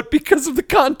 But because of the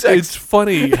context, It's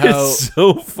funny how it's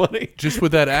so funny. just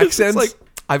with that 'Cause accent, it's like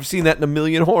I've seen that in a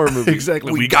million horror movies.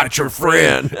 exactly. We got your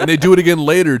friend. and they do it again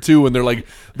later too. And they're like,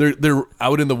 they're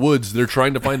out in the woods. They're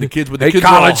trying to find the kids, but the Hey, kids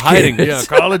are all college hiding. kids.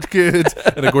 Yeah, college kids.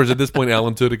 And of course, at this point,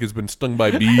 Alan Tudyk has been stung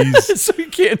by bees. So he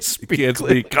can't speak. Can't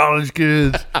speak. College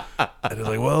kids. And they're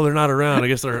like, well, they're not around. I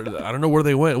guess they're. I don't know where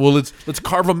they went. Well, let's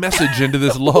carve a message into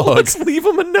this log. Let's leave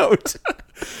him a note.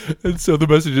 And so the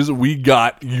message is, we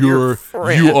got Your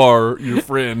friend. you are your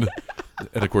friend.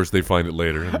 And of course, they find it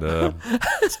later, and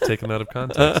it's taken out of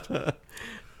context.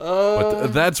 But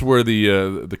that's where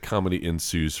the comedy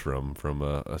ensues from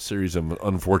a series of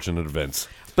unfortunate events.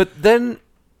 But then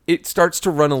it starts to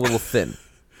run a little thin.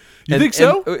 You think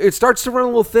so? And it starts to run a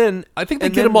little thin. I think they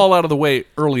and get then them all out of the way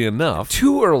early enough.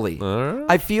 too early. right.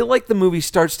 I feel like the movie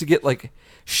starts to get like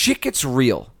shit gets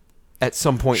real at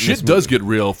some point. in Shit this does movie. get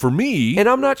real for me. and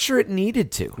I'm not sure it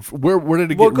needed to. Where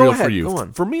did it Well, get go real ahead, for you? go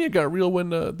on. For me, it got real when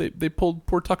they pulled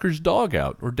poor Tucker's dog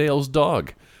out, or Dale's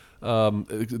dog.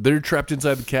 They're trapped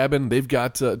inside the cabin. They've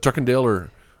got Tucker and Dale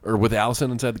are with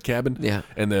Allison inside the cabin. Yeah.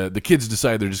 And the kids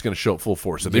decide they're just going to show up full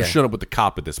force. So they've Yeah. shown up with the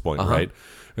cop at this point, right?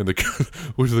 And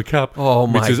which the cop Oh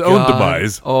my meets his god! own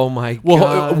demise. Oh my Well,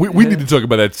 god! we need to talk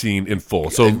about that scene in full.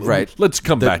 So right. let's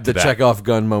come back to the that. Chekhov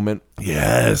gun moment.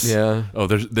 Yes. Yeah. Oh,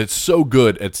 that's so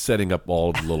good at setting up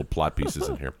all the little plot pieces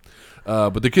in here.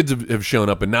 But the kids have shown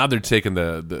up, and now they're taking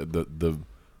the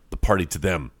party to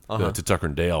them, to Tucker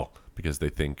and Dale, because they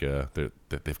think that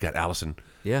they've got Allison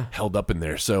Yeah. held up in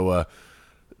there. So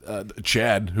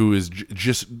Chad, who is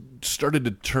just started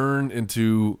to turn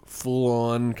into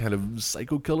full-on kind of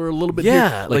psycho killer a little bit.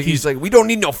 Yeah, here. like he's like, we don't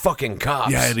need no fucking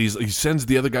cops. Yeah, and he sends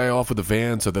the other guy off with a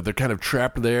van so that they're kind of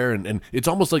trapped there, and it's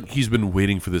almost like he's been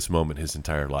waiting for this moment his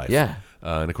entire life. Yeah.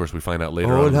 And of course we find out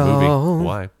later Oh, on in the no. movie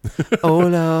why. Oh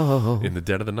no! In the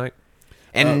dead of the night.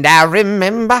 And I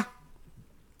remember.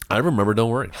 I remember, don't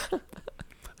worry.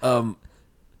 Do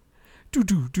do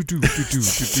do do do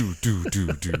do do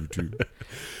do do do.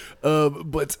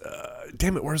 But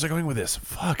damn it, where was I going with this?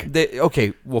 Fuck.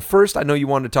 Okay, well, first, I know you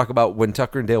wanted to talk about when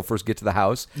Tucker and Dale first get to the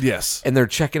house. Yes. And they're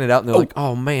checking it out, and they're like,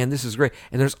 oh, man, this is great.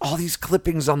 And there's all these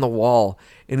clippings on the wall,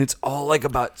 and it's all like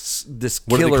about this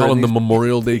What killer. do they call him? and The these-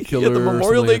 Memorial Day Killer? Yeah, the or Memorial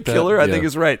something Day like that? Killer, I think Yeah.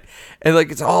 is right. And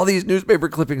like it's all these newspaper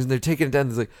clippings, and they're taking it down. And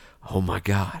it's like, oh my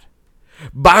god,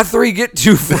 buy 3 get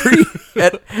 2 free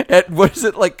at what is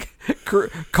it like,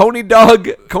 Coney Dog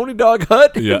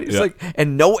Hut? Yeah, and he's yeah. like,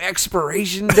 and no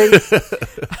expiration date.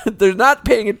 They're not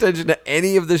paying attention to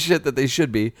any of the shit that they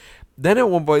should be. Then at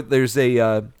one point, there's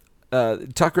a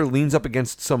Tucker leans up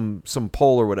against some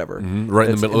pole or whatever, Right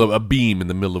in the middle of a beam in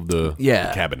the middle of the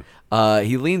cabin.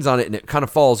 He leans on it and it kind of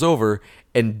falls over,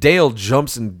 and Dale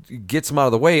jumps and gets him out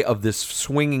of the way of this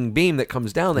swinging beam that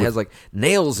comes down that has like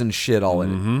nails and shit all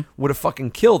in it. Would have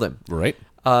fucking killed him. Right.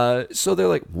 So they're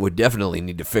like, we definitely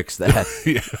need to fix that.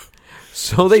 Yeah.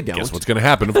 So they don't. Guess what's going to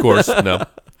happen, of course. No.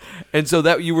 And so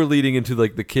that you were leading into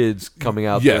like the kids coming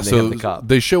out there Yeah, and they so have the cop.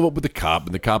 they show up with the cop,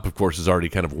 and the cop, of course, has already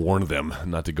kind of warned them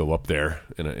not to go up there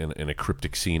in a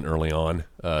cryptic scene early on.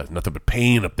 Nothing but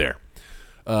pain up there.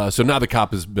 So now the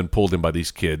cop has been pulled in by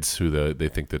these kids who they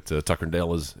think that Tucker and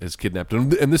Dale has kidnapped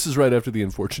him. And this is right after the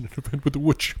unfortunate event with the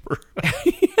wood chipper.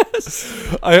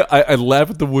 Yes. I laugh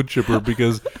at the wood chipper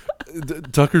because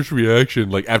Tucker's reaction,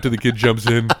 like after the kid jumps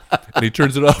in and he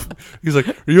turns it off, he's like,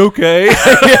 "Are you okay?"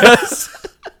 Yes.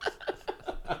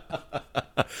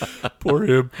 Poor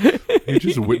him. He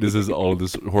just witnesses all of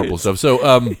this horrible stuff. So,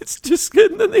 It's just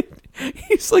good. And then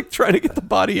he's like trying to get the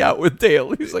body out with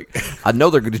Dale. He's like, I know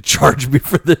they're going to charge me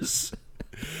for this.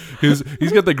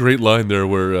 he's got that great line there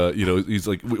where he's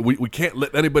like, we can't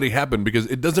let anybody happen because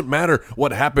it doesn't matter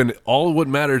what happened. All what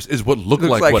matters is what looked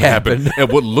Looks like like what happened. happened.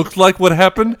 And what looked like what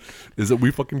happened is that we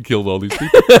fucking killed all these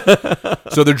people.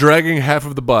 So they're dragging half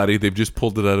of the body. They've just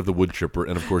pulled it out of the wood chipper,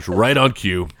 and of course, right on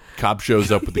cue, cop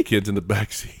shows up with the kids in the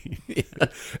backseat.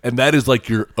 And that is like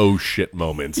your oh shit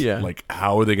moment. Yeah. Like,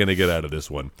 how are they going to get out of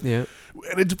this one? Yeah.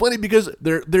 And it's funny because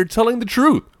they're telling the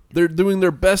truth. They're doing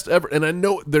their best ever, and I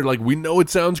know they're like, we know it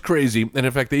sounds crazy, and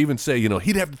in fact, they even say,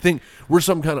 he'd have to think we're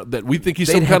some kind of that we think he's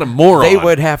some kind of moron. They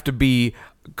would have to be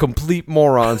complete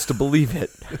morons to believe it.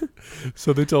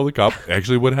 So they tell the cop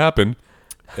actually what happened,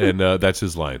 and that's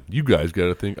his line. You guys got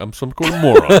to think I'm some kind of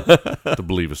moron to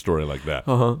believe a story like that.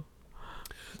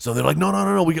 So they're like,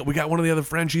 no, we got one of the other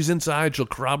friends. She's inside. She'll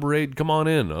corroborate. Come on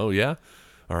in. Oh yeah.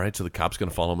 All right, so the cop's going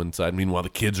to follow him inside. Meanwhile, the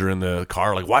kids are in the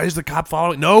car like, why is the cop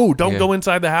following? No, don't go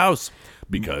inside the house.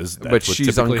 Because that's But what she's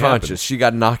typically unconscious. happens. She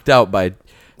got knocked out by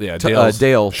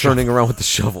Dale turning around with the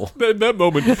shovel. That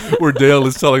moment where Dale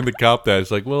is telling the cop that, it's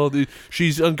like, well,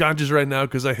 she's unconscious right now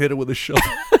because I hit her with a shovel.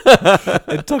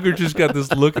 And Tucker just got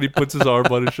this look, and he puts his arm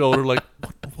on his shoulder like,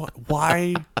 what?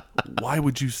 Why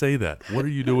would you say that? What are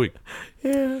you doing?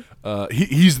 Yeah.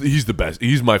 He's the best.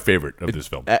 He's my favorite of this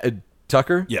film.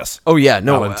 Tucker? Yes. Oh, yeah.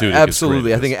 No, Alan Tudyk is absolutely.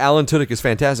 great I in think this. Alan Tudyk is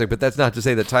fantastic, but that's not to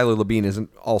say that Tyler Labine isn't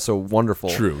also wonderful.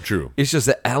 True. It's just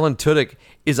that Alan Tudyk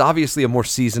is obviously a more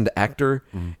seasoned actor.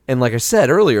 Mm-hmm. And like I said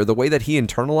earlier, the way that he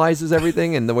internalizes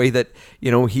everything and the way that,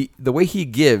 the way he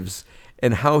gives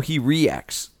and how he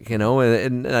reacts, and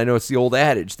I know it's the old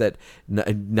adage that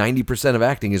 90% of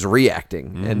acting is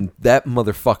reacting, and that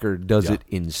motherfucker does it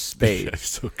in spades. Yeah, he's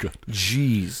so good.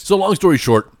 Jeez. So long story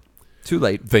short, Too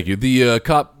late. thank you. The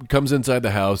cop comes inside the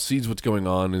house, sees what's going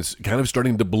on, is kind of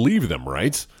starting to believe them,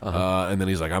 right? And then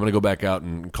he's like, I'm going to go back out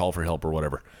and call for help or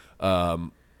whatever.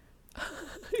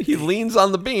 He leans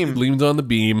on the beam. Leans on the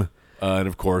beam, and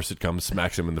of course it comes,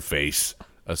 smacks him in the face.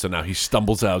 So now he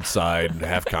stumbles outside,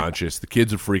 half conscious. The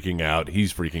kids are freaking out.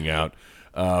 He's freaking out.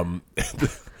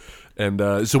 And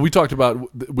so we talked about,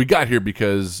 we got here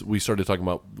because we started talking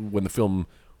about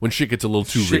when shit gets a little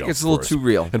too real. Shit gets a little for us. too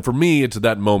real. And for me, it's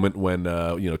that moment when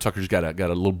Tucker's got a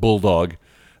little bulldog,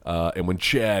 and when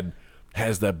Chad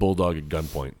has that bulldog at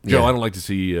gunpoint. Joe, Yeah. I don't like to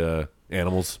see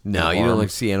animals. No, you don't like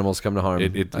to see animals come to harm.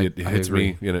 It I hits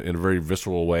agree. me in a very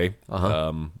visceral way,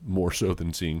 more so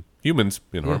than seeing humans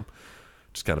in harm.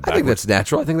 Just kind of. I think that's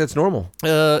natural. I think that's normal.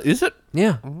 Is it?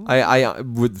 Yeah,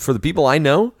 for the people I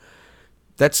know,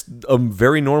 that's a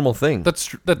very normal thing. That's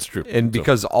true. And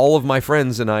because all of my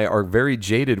friends and I are very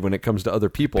jaded when it comes to other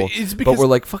people, It's but because we're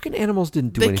like, fucking animals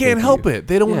didn't do they anything. can't to help you. it.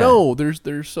 They don't Yeah. know.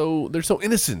 They're so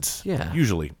innocent. Yeah.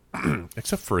 Usually,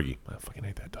 except Fergie. I fucking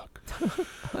hate that dog.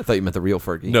 I thought you meant the real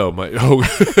Fergie. No,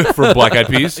 from Black Eyed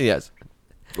Peas Yes,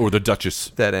 or the Duchess.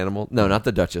 that animal. No, not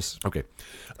the Duchess. Okay.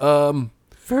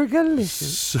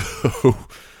 Fergalicious.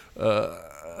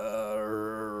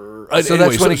 So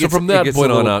that's when it gets- from it that gets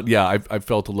point a on little- out, yeah, I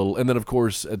felt a little, and then of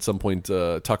course at some point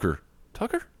Tucker,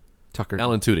 Tucker.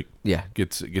 Alan Tudyk. Yeah.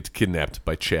 Gets kidnapped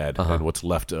by Chad and what's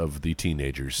left of the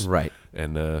teenagers. Right.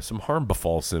 And some harm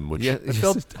befalls him, which Yeah, I yes,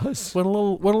 felt it does. went a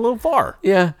little far.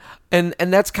 Yeah, and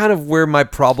that's kind of where my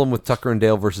problem with Tucker and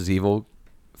Dale versus Evil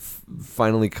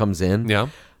finally comes in. Yeah.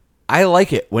 I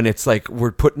like it when it's like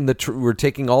we're putting we're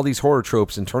taking all these horror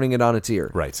tropes and turning it on its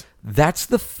ear. Right. That's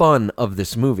the fun of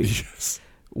this movie. Yes.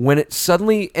 When it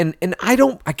suddenly and I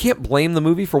can't blame the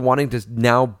movie for wanting to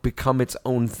now become its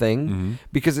own thing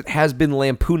because it has been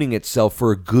lampooning itself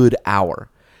for a good hour.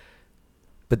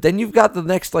 But then you've got the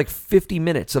next like 50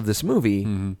 minutes of this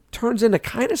movie turns into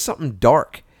kind of something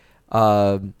dark.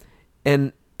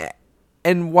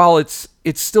 And while it's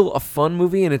still a fun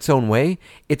movie in its own way,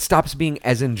 it stops being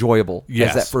as enjoyable as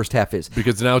Yes. that first half is.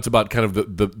 Because now it's about kind of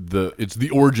it's the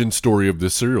origin story of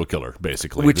this serial killer,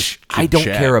 basically. Which This I don't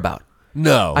Chad. care about.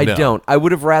 No, I no. don't. I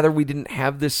would have rather we didn't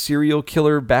have this serial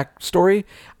killer backstory.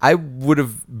 I would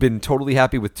have been totally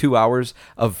happy with 2 hours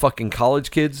of fucking college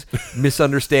kids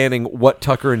misunderstanding what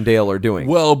Tucker and Dale are doing.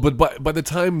 Well, but by the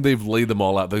time they've laid them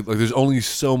all out, like there's only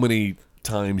so many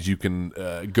times you can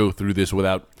go through this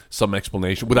without some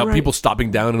explanation, without Right. people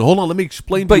stopping down and hold on, let me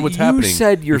explain to But you what's happening. you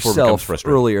said before it becomes yourself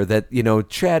frustrating. earlier that,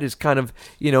 Chad is kind of,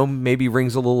 maybe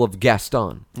rings a little of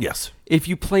Gaston. Yes. If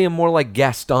you play him more like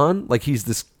Gaston, like he's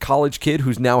this college kid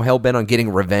who's now hell-bent on getting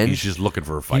revenge. He's just looking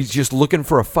for a fight. He's just looking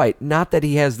for a fight. Not that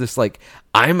he has this, like,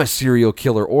 I'm a serial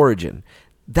killer origin.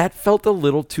 That felt a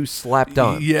little too slapped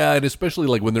on. Yeah, and especially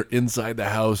like when they're inside the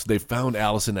house, they found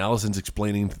Allison. Allison's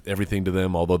explaining everything to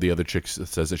them, although the other chick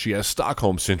says that she has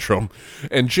Stockholm Syndrome.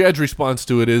 And Chad's response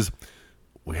to it is,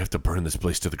 we have to burn this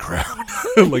place to the ground.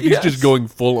 Like he's Yes. just going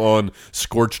full on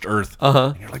scorched earth.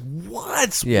 And you're like,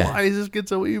 what? Yeah. Why does this get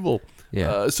so evil?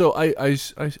 Yeah. So I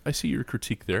see your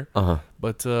critique there.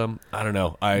 But I don't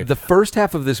know. The first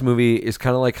half of this movie is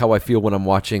kind of like how I feel when I'm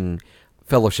watching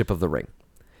Fellowship of the Ring.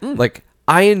 Like,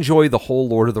 I enjoy the whole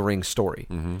Lord of the Rings story,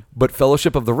 but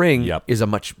Fellowship of the Ring Yep. is a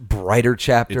much brighter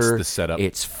chapter. It's the setup.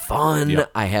 It's fun.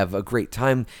 Yep. I have a great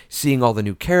time seeing all the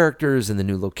new characters and the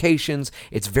new locations.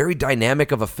 It's very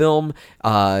dynamic of a film.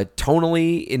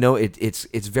 Tonally,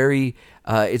 it's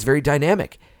very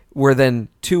dynamic. Where then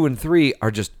 2 and 3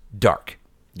 are just dark.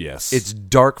 yes. It's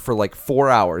dark for like 4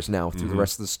 hours now through the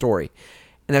rest of the story.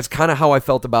 And that's kind of how I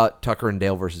felt about Tucker and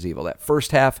Dale versus Evil. That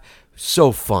first half,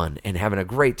 so fun and having a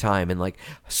great time and like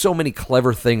so many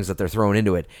clever things that they're throwing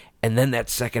into it. And then that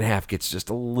second half gets just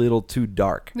a little too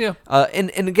dark. Yeah.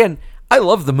 And again, I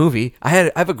love the movie. I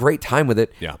have a great time with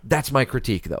it. Yeah. That's my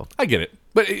critique, though. I get it.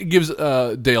 But it gives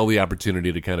Dale the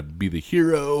opportunity to kind of be the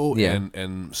hero Yeah.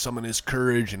 and summon his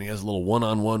courage, and he has a little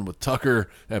one-on-one with Tucker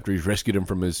after he's rescued him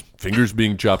from his fingers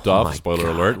being chopped off, my spoiler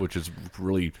God. alert, which is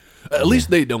really... At least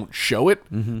they don't show it,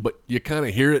 but you kind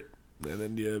of hear it, and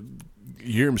then you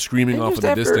hear him screaming And off just in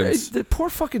the distance. The poor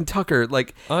fucking Tucker,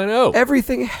 like, I know.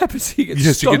 everything happens. He gets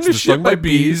Yes, he stung gets to stung shit by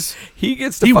bees. He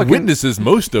gets to He fucking... witnesses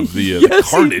most of the Yes,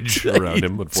 he carnage does. around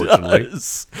him, unfortunately.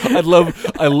 Does. I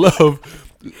love.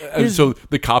 And so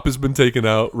the cop has been taken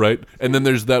out, right? And then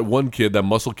there's that one kid, that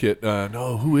muscle kid.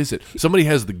 No, who is it? Somebody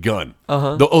has the gun.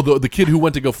 The kid who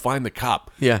went to go find the cop.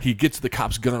 Yeah. He gets the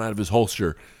cop's gun out of his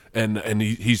holster, and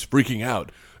he's freaking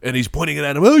out, and he's pointing it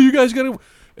at him. Oh, you guys gotta.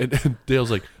 And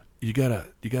Dale's like, you gotta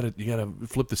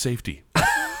flip the safety.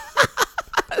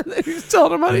 He's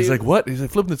telling him how And to... he's like, what? He's like,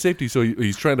 flipping the safety. So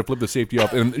he's trying to flip the safety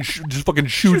off and just fucking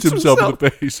shoots Shoots himself in the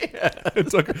face.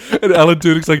 It's like, and Alan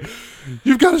Tudyk's like,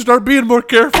 you've got to start being more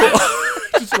careful.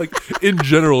 Just like, in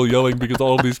general, yelling because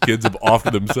all of these kids have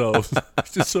offed themselves.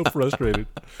 He's just so frustrated.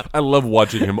 I love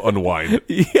watching him unwind.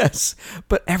 Yes,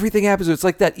 but everything happens. It's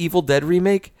like that Evil Dead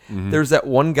remake. There's that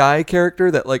one guy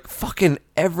character that like fucking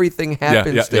everything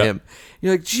happens to yeah. him.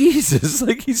 You're like, Jesus,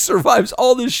 like he survives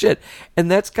all this shit.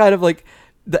 And that's kind of like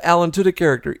the Alan Tudyk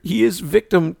character. He is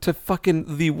victim to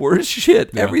fucking the worst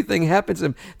shit. Yeah. Everything happens to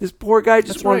him. This poor guy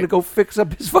just That's wanted right. to go fix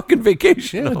up his fucking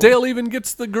vacation. Yeah, home. Dale even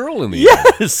gets the girl in the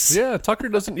Yes. end. Yeah, Tucker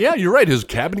doesn't. Yeah, you're right. His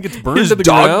cabin gets burned His to the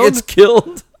dog ground. gets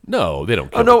killed. No, they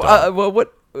don't kill Oh no! the dog. Well,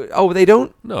 what? Oh, they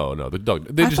don't. No, the dog.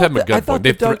 They I just thought have him at I thought gunpoint.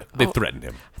 They the dog- they oh. threatened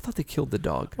him. I thought they killed the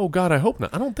dog. Oh God, I hope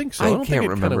not. I don't think so. I don't can't think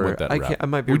it kinda remember. went that I route. can't. I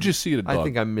might be. We just see it a dog. I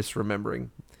think I'm misremembering.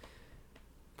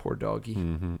 Poor doggy.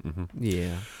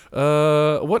 Yeah.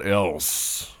 What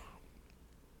else?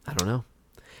 I don't know.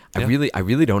 Yeah. I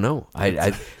really don't know.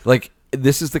 I like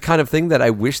this is the kind of thing that I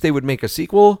wish they would make a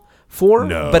sequel for.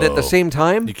 No. But at the same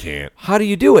time, You can't. How do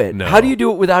you do it? No. How do you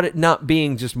do it without it not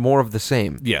being just more of the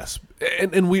same? Yes,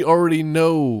 and we already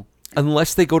know.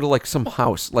 Unless they go to like some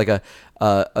house, like a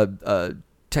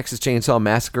Texas Chainsaw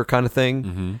Massacre kind of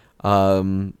thing,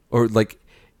 or like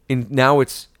now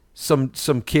it's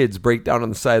some kids break down on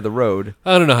the side of the road.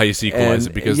 I don't know how you sequelize And,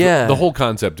 it because yeah. the whole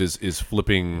concept is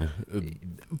flipping.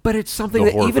 But it's something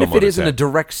The that horror even if film it on isn't its a head.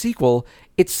 direct sequel,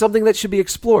 it's something that should be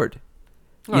explored.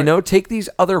 You know, take these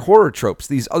other horror tropes,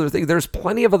 these other things. There's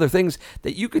plenty of other things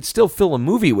that you could still fill a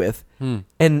movie with,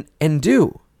 and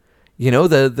do. You know,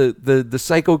 the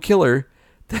psycho killer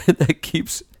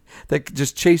that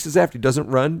just chases after you, doesn't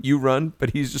run, you run,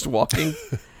 but he's just walking.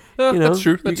 You know, That's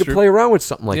true. you That's could true. play around with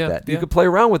something like Yeah, that. You yeah. could play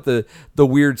around with the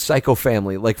weird psycho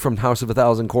family, like from House of a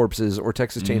Thousand Corpses or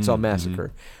Texas Chainsaw Mm-hmm.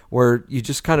 Massacre, where you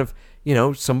just kind of, you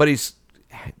know, somebody's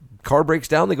car breaks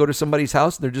down, they go to somebody's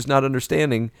house, and they're just not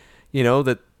understanding, you know,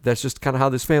 that's just kind of how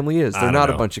this family is. I They're don't not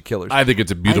know. a bunch of killers. I think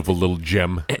it's a beautiful little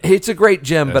gem. It's a great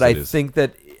gem, Yes, but I it is. think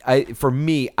that for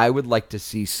me, I would like to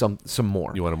see some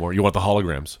more. You want more? You want the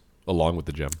holograms along with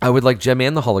the gem. I would like Gem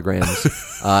and the holograms,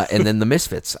 and then the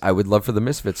Misfits. I would love for the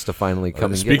Misfits to finally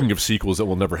come and get Speaking her. of sequels that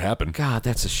will never happen. God,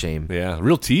 that's a shame. Yeah,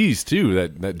 real tease too.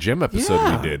 That gem episode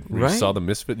Yeah, we did. Where right. You saw the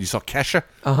Misfit. You saw Kesha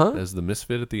as the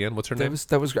Misfit at the end. What's her name?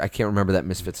 That was great. I can't remember that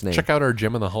Misfits name. Check out our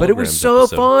Gem and the Holograms. But it was so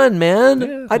episode. fun, man.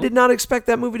 Yeah, I did not expect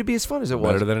that movie to be as fun as it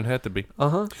was. Better than it had to be.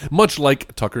 Much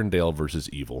like Tucker and Dale versus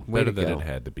Evil. Way Better to than go. it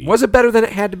had to be. Was it better than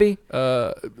it had to be?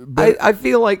 I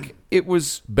feel like it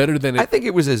was. better than it? I think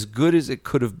it was as good as it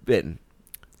could have been.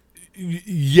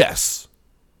 Yes.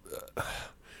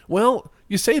 Well,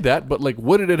 you say that, but like,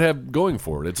 what did it have going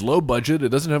for it? It's low budget. It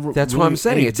doesn't have. That's really what I'm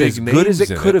saying. any It's as big good as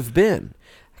names it in could have been.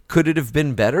 Could it have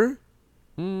been better?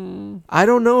 I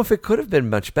don't know if it could have been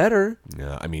much better.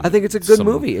 Yeah, I mean, I think it's a good some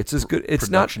movie. It's as good. It's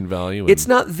not production value. It's and-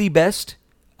 not the best.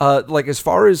 Like as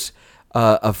far as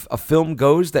a film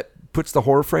goes that puts the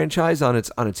horror franchise on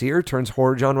its ear, turns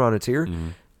horror genre on its ear.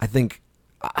 I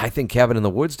think Cabin in the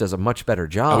Woods does a much better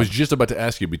job. I was just about to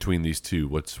ask you between these two.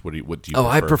 What do you? Oh,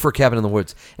 I prefer Cabin in the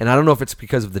Woods, and I don't know if it's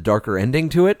because of the darker ending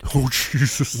to it. Oh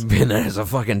Jesus! Man, that is a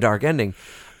fucking dark ending.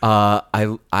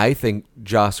 I think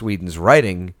Joss Whedon's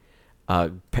writing,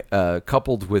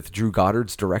 coupled with Drew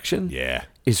Goddard's direction, Yeah.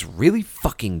 is really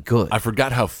fucking good. I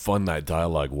forgot how fun that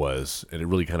dialogue was, and it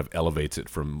really kind of elevates it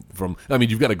from. I mean,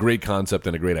 you've got a great concept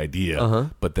and a great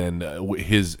idea, but then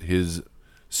his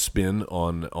spin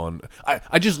on.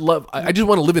 I just love. I just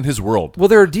want to live in his world. Well,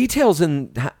 there are details in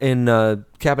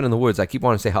Cabin in the Woods. I keep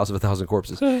wanting to say House of a Thousand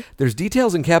Corpses. There's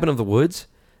details in Cabin of the Woods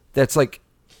that's like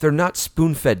they're not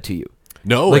spoon fed to you.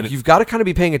 No, like and you've got to kind of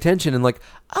be paying attention and like,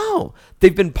 oh,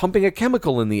 they've been pumping a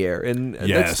chemical in the air, and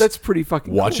Yes. that's pretty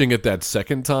fucking watching it that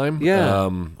second time. Yeah.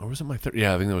 Or was it my third?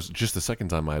 Yeah, I think it was just the second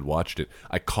time I had watched it.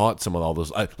 I caught some of all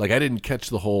those. I didn't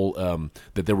catch the whole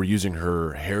that they were using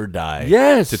her hair dye.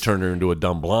 Yes. To turn her into a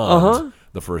dumb blonde.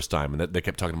 The first time, and they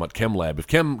kept talking about Chem Lab. If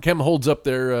Chem holds up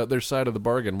their side of the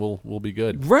bargain, we'll be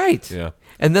good. Right. Yeah.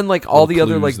 And then like all Little the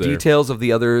other clues like there. details of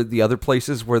the other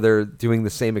places where they're doing the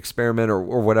same experiment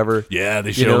or whatever. Yeah, they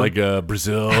You show know? like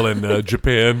Brazil and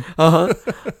Japan.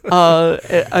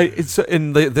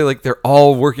 And they're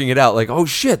all working it out. Like, oh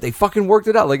shit, they fucking worked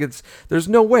it out. Like there's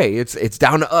no way. It's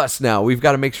down to us now. We've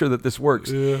got to make sure that this works.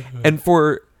 And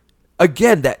for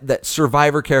again, that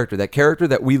survivor character, that character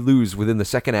that we lose within the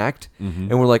second act, and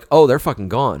we're like, oh, they're fucking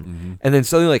gone. And then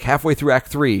suddenly, like halfway through Act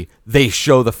 3, they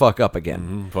show the fuck up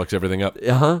again. Fucks everything up.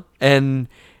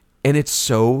 And it's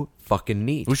so fucking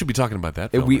neat. We should be talking about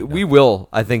that. Film We right now. we will,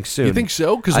 I think, soon. You think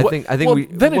so? Because I think well, we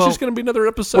then it's well, just going to be another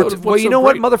episode. Of well, what's you so know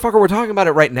what, great. motherfucker, we're talking about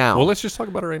it right now. Well, let's just talk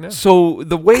about it right now. So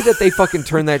the way that they fucking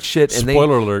turn that shit and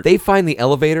Spoiler alert. they find the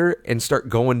elevator and start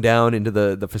going down into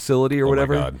the facility or my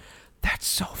whatever. God. That's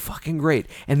so fucking great.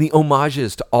 And the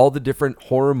homages to all the different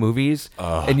horror movies.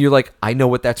 And you're like, I know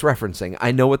what that's referencing.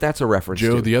 I know what that's a reference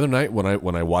Joe, to. the other night when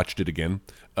I watched it again,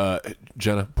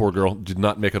 Jenna, poor girl, did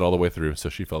not make it all the way through, so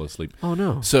she fell asleep. Oh,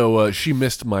 no. So she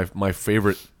missed my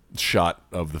favorite shot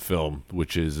of the film,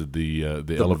 which is the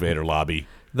elevator lobby.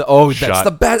 That's shot.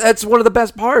 the best. That's one of the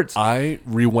best parts. I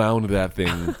rewound that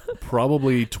thing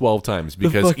probably 12 times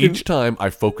because fucking- each time I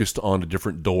focused on a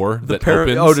different door that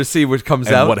opens. to see what comes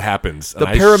and out. what happens. The And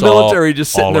I paramilitary saw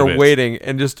just sitting all there of it. waiting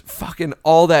and just fucking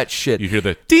all that shit. You hear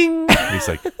the ding. And he's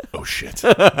like, oh shit.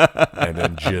 And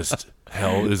then just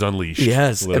hell is unleashed.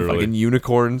 Yes, and literally. fucking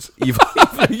unicorns, evil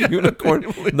unicorn,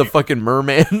 and the fucking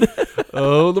merman.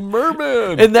 Oh, the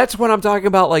merman. And that's what I'm talking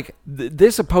about. Like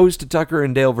this opposed to Tucker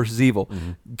and Dale versus Evil.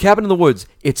 Cabin in the Woods.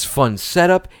 It's fun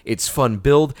setup. It's fun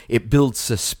build. It builds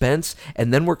suspense,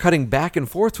 and then we're cutting back and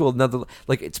forth to another.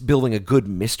 Like it's building a good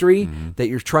mystery that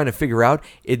you're trying to figure out,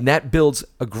 and that builds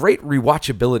a great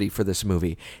rewatchability for this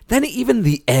movie. Then even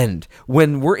the end,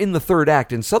 when we're in the third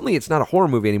act, and suddenly it's not a horror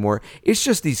movie anymore. It's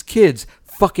just these kids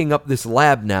fucking up this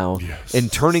lab now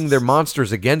and turning their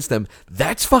monsters against them.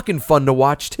 That's fucking fun to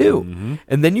watch too. Mm-hmm.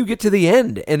 And then you get to the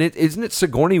end, and isn't it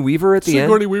Sigourney Weaver at the end?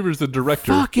 Sigourney Weaver's the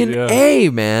director. Fucking Yeah. A,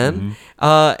 man.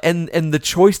 And the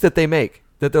choice that they make,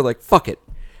 that they're like, fuck it.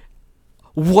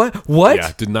 What?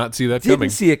 Yeah, did not see that Didn't coming.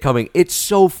 see it coming. It's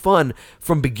so fun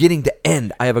from beginning to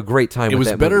end. I have a great time It with was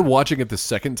that better movie. watching it the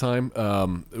second time,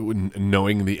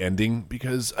 knowing the ending,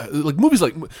 because like movies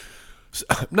like.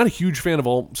 I'm not a huge fan of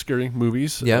all scary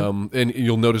movies. Yeah. And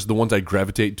you'll notice the ones I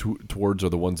gravitate towards are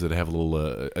the ones that have a little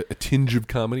a tinge of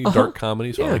comedy, dark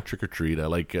comedy. So I Yeah. like Trick or Treat. I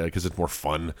like because it's more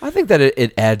fun. I think that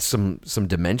it adds some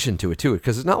dimension to it too,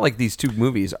 because it's not like these two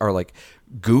movies are like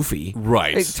goofy.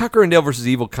 Right. Like, Tucker and Dale versus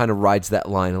Evil kind of rides that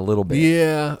line a little bit.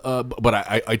 Yeah, but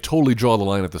I totally draw the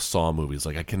line at the Saw movies.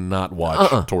 Like I cannot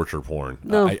watch torture porn.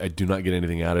 No. I do not get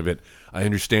anything out of it. I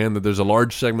understand that there's a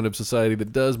large segment of society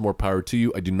that does. More power to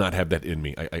you. I do not have that in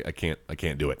me. I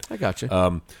can't do it. I got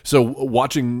you. So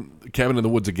watching Cabin in the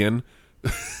Woods again.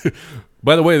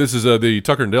 By the way, this is the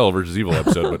Tucker and Dale versus Evil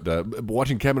episode. But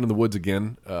watching Cabin in the Woods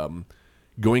again,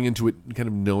 going into it, kind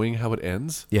of knowing how it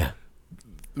ends. Yeah.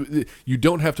 You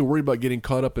don't have to worry about getting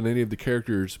caught up in any of the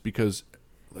characters because,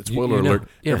 spoiler you know, alert,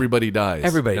 yeah. everybody dies.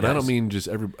 Everybody and I dies. don't mean just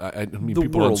I don't mean The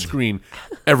people on world. screen.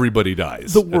 Everybody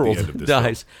dies. The at world the end of this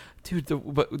dies. Dude,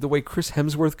 the way Chris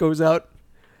Hemsworth goes out.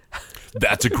 film.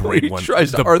 That's a great He one. tries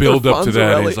to The Arthur build up to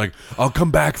that, Fonzarelli. he's like, "I'll come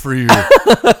back for you,"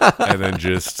 and then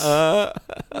just.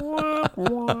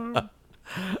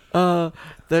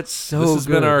 That's so This has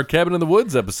good. been our Cabin in the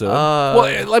Woods episode. Well,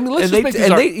 I mean, let's and just make these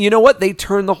and our- they, you know what? They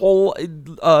turn the whole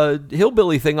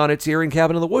hillbilly thing on its ear in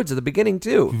Cabin in the Woods at the beginning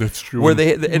too. That's true. Where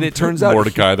and it turns out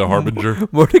Mordecai the Harbinger.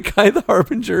 Mordecai the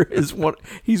Harbinger is one.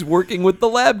 He's working with the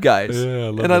lab guys. Yeah, I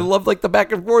love and I that. love like the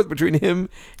back and forth between him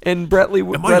and Bradley I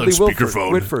on Wilford.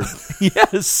 speakerphone? Whitford.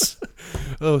 Yes.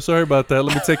 Oh, sorry about that.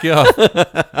 Let me take you off.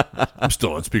 I'm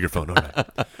still on speakerphone. All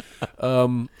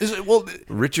right. Is it well?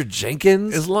 Richard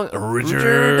Jenkins. As long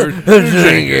Richard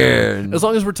Jenkins. As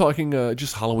long as we're talking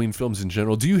just Halloween films in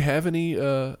general, do you have any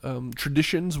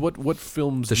traditions? What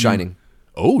films? The do you- Shining.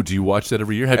 Oh, do you watch that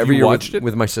every year? Have Every you year watched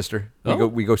with it? my sister. Oh.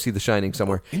 We go see The Shining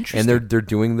somewhere. Interesting. And they're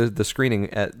doing the screening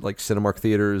at like Cinemark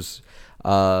theaters. You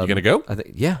gonna go? I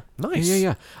think yeah. Nice.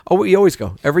 Yeah. Oh, we always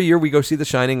go. Every year we go see The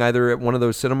Shining either at one of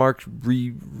those Cinemark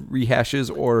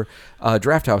rehashes or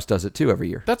Draft House does it too every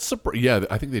year. That's yeah.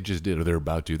 I think they just did, or they're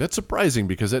about to. That's surprising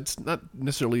because that's not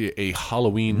necessarily a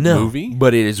Halloween No, movie.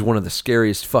 but it is one of the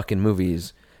scariest fucking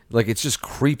movies. Like it's just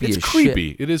creepy It's as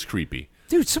creepy. shit. It is creepy.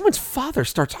 Dude, someone's father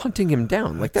starts hunting him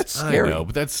down. Like that's scary. I know,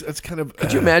 but that's kind of.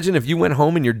 Could you imagine if you went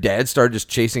home and your dad started just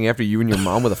chasing after you and your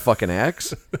mom with a fucking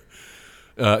axe?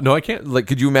 No, I can't. Like,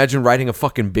 could you imagine riding a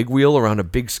fucking big wheel around a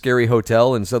big scary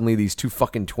hotel and suddenly these two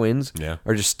fucking twins Yeah.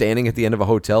 are just standing at the end of a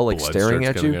hotel, like Blood staring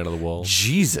starts at you? coming out of the wall.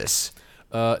 Jesus.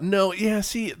 No, yeah.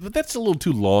 See, but that's a little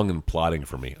too long and plotting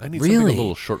for me. I need something Really? a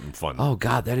little short and fun. Oh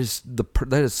God, that is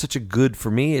such a good for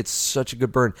me. It's such a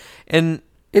good burn, and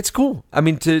it's cool. I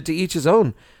mean, to each his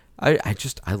own. I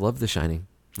love The Shining.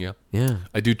 Yeah, Yeah.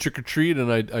 I do Trick or Treat,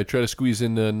 and I try to squeeze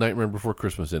in Nightmare Before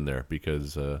Christmas in there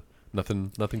because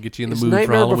nothing gets you in the Is mood for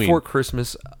Nightmare Halloween. Before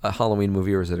Christmas a Halloween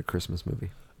movie or is it a Christmas movie?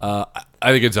 I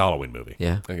think it's a Halloween movie.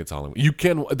 Yeah. I think it's a Halloween. You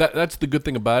can. That's the good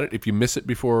thing about it. If you miss it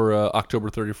before October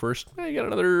 31st, you got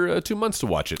another 2 months to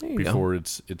watch it you before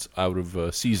it's out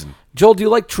of season. Joel, do you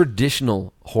like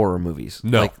traditional horror movies?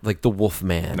 No. Like The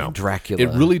Wolfman, No, Dracula. It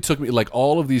really took me like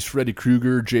all of these Freddy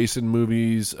Krueger, Jason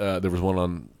movies. There was one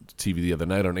on TV the other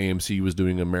night on AMC was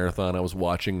doing a marathon I was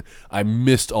watching. I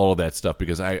missed all of that stuff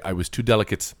because I was too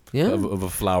delicate of a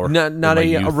flower. Not in my a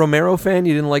youth. Romero fan.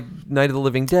 You didn't like Night of the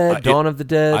Living Dead, Dawn of the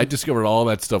Dead. I discovered all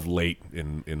that stuff late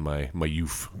in my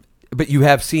youth. But you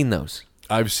have seen those.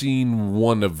 I've seen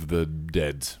one of the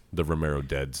Deads, the Romero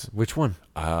Deads. Which one?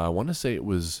 I want to say it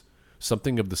was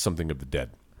something of the Dead.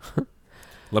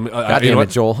 Let me. God you damn know it, what?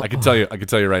 Joel. I can tell you. I can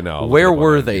tell you right now. I'll look Where it up on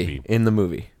were IMDb. they in the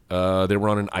movie? They were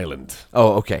on an island.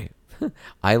 Oh, okay.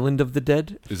 Island of the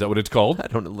Dead? Is that what it's called? I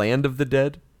don't know. Land of the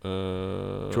Dead?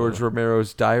 George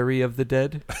Romero's Diary of the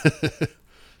Dead?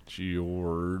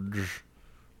 George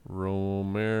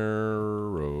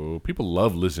Romero. People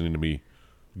love listening to me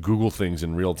Google things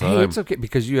in real time. Hey, it's okay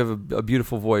because you have a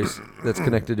beautiful voice that's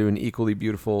connected to an equally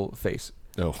beautiful face.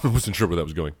 No, I wasn't sure where that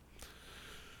was going.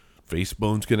 Face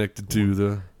bone's connected to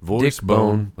the voice Dick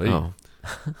bone. Hey. Oh.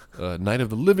 Night of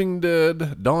the Living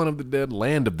Dead, Dawn of the Dead,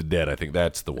 Land of the Dead. I think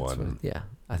that's the one. Yeah,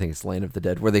 I think it's Land of the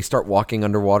Dead, where they start walking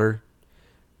underwater.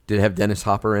 Did it have Dennis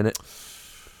Hopper in it?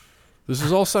 This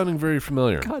is all sounding very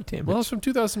familiar. God damn it. Well, it's from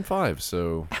 2005,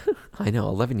 so I know,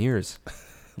 11 years.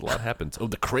 a lot happens. Oh,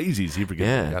 the Crazies. You forget.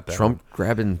 Yeah, Got that Trump one.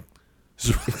 grabbing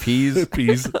Peas.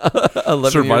 Peas. 11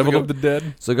 years Survival ago. of the Dead.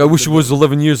 It's like, I wish it was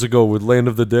 11 years ago with Land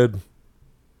of the Dead.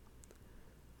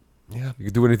 Yeah. You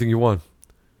can do anything you want.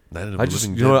 Night of the I just,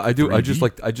 Living you know what Dead I do? I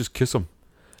 3D. just kiss them.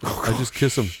 I just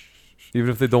kiss them, even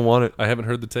if they don't want it. I haven't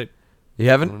heard the tape. You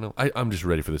I haven't, don't know. I'm just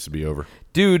ready for this to be over.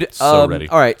 dude. So ready.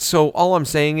 All right. So all I'm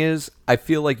saying is, I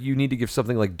feel like you need to give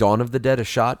something like Dawn of the Dead a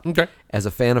shot. Okay. As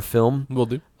a fan of film, Will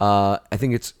do. I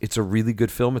think it's a really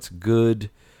good film. It's good.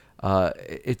 But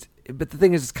the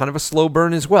thing is, it's kind of a slow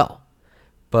burn as well.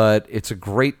 But it's a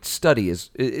great study.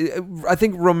 I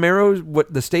think Romero,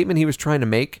 what the statement he was trying to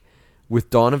make with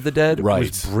Dawn of the Dead was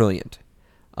Right. brilliant.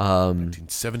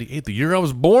 1978, the year I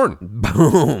was born.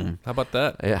 Boom. How about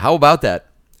that? Yeah, how about that?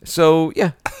 So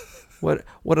yeah, what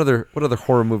other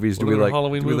horror movies do What we other like?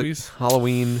 Halloween Do we like movies?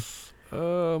 Halloween.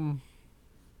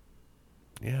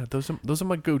 Yeah, those are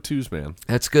my go-tos, man.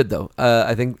 That's good though.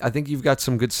 I think you've got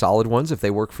some good solid ones if they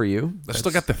work for you. I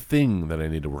still got The Thing that I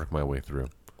need to work my way through.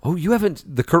 Oh, you haven't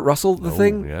the Kurt Russell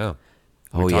Thing? Yeah.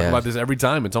 Oh, We talk yeah. about this every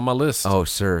time. It's on my list. Oh,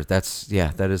 sir, that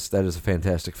is a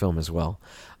fantastic film as well.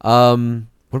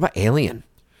 What about Alien?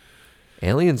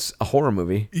 Alien's a horror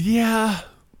movie. Yeah.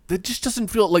 That just doesn't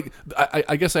feel like...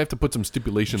 I guess I have to put some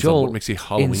stipulations on Joel, what makes a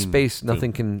Halloween... in space, film.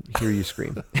 nothing can hear you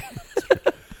scream.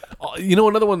 You know,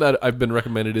 another one that I've been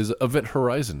recommended is Event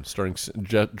Horizon, starring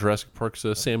Jurassic Park's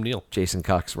Sam Neill. Jason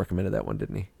Cox recommended that one,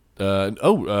 didn't he?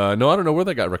 No, I don't know where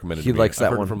that got recommended. He to me. likes I've that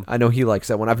heard one. From, I know he likes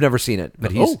that one. I've never seen it,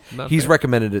 but he's not he's bad.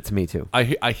 recommended it to me too.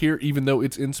 I hear, even though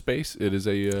it's in space, it is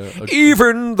a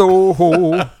Even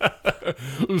though,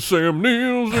 Sam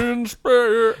Neill's in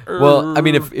space. well, I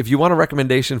mean, if you want a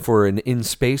recommendation for an in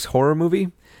space horror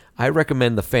movie, I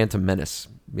recommend The Phantom Menace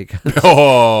because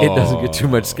Oh, it doesn't get too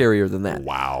much scarier than that.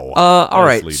 wow. All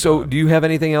right. Nicely So, done. do you have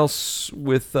anything else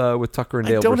with Tucker and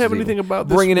Dale? I don't have versus anything Evil? about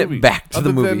this bringing movie. it back to other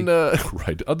the movie. Than,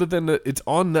 right. Other than it's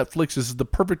on Netflix, this is the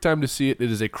perfect time to see it.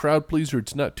 It is a crowd pleaser.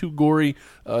 It's not too gory.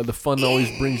 The fun always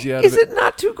brings you out Is of it. it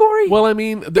not too gory? Well, I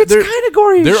mean, It's kinda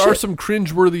gory as There are shit. some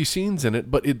cringe-worthy scenes in it,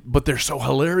 but they're so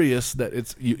hilarious that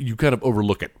it's you kind of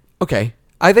overlook it. okay.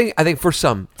 I think for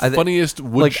some, Funniest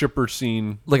wood like- chipper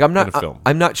scene like I'm not in a film.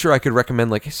 I'm not sure I could recommend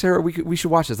like, hey, Sarah, we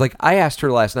should watch this. Like I asked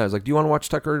her last night, I was like, do you want to watch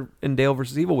Tucker and Dale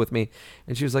versus Evil with me?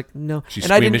 And she was like, no. She's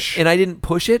and I squeamish. didn't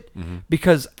push it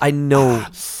because I know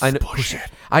push it.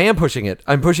 I am pushing it.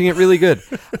 I'm pushing it really good.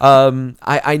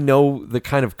 I know the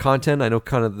kind of content. I know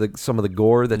kind of some of the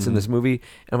gore that's in this movie,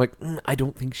 and I'm like, I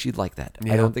don't think she'd like that.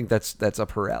 I don't think that's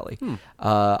up her alley.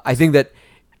 I think that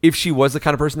if she was the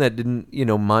kind of person that didn't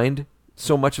mind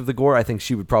so much of the gore, I think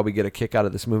she would probably get a kick out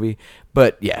of this movie.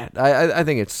 But yeah, I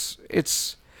think it's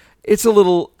a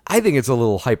little. I think it's a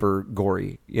little hyper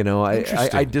gory.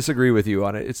 I disagree with you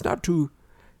on it. It's not too.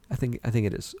 I think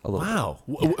it is a little. Wow.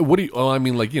 What do you? Oh, I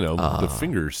mean, like the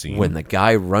finger scene When the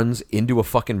guy runs into a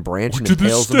fucking branch and To the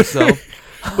impales stake.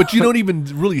 himself. but you don't even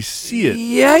really see it.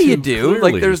 Yeah, you too do.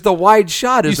 clearly. Like there's the wide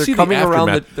shot as You see they're the coming around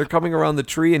aftermath. they're coming around the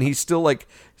tree and he's still like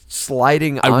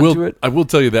sliding I onto it. will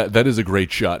tell you that is a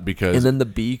great shot because And then the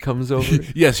bee comes over.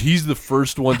 yes, he's the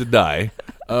first one to die,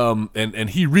 and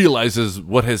he realizes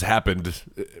what has happened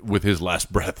with his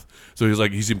last breath. So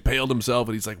he's impaled himself,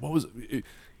 and he's like, "What was?"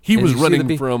 He And was you see the running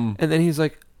bee, from, and then he's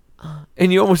like,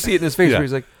 and you almost see it in his face Yeah. where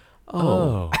he's like,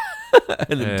 oh,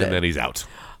 and then and dead. then he's out.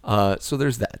 So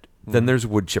there's that. Then there's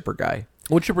wood chipper guy,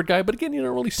 Wood chipper guy, but again, you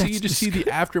don't really see. That's You just see the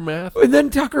aftermath. and then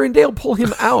Tucker and Dale pull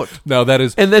him out, No, that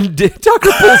is and then Tucker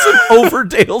pulls him over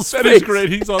Dale's that face. is great.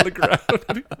 He's on the ground.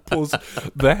 He pulls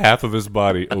the half of his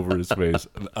body over his face.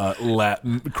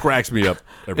 Cracks me up.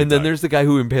 Every And then time. there's the guy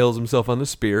who impales himself on the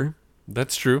spear.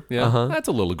 That's true. Yeah, that's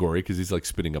a little gory because he's like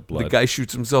spitting up blood. The guy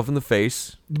shoots himself in the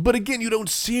face. But again, you don't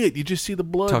see it. You just see the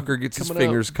blood. Tucker gets his coming out.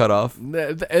 fingers cut off.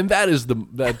 And that's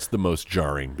the most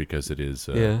jarring because it is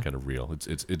Yeah. kind of real.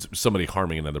 It's somebody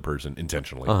harming another person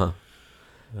intentionally.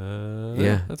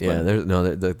 Yeah, that's yeah. fine.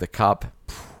 There's the cop.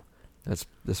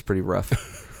 That's pretty rough.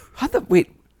 How did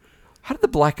the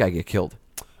black guy get killed?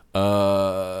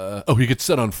 He gets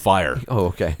set on fire. Oh,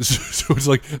 okay. So it's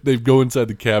like they go inside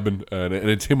the cabin and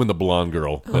it's him and the blonde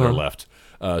girl that are left.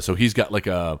 So he's got like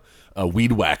a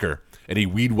weed whacker and he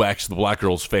weed whacks the black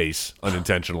girl's face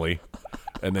unintentionally.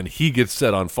 And then he gets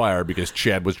set on fire because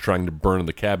Chad was trying to burn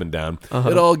the cabin down.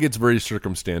 It all gets very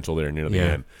circumstantial there near the Yeah.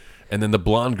 end. And then the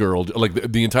blonde girl, like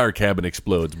the entire cabin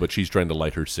explodes, but she's trying to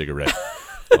light her cigarette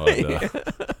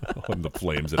on the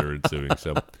flames that are ensuing.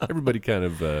 So everybody kind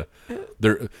of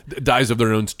dies of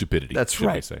their own stupidity. That's should we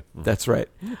right. say. That's right.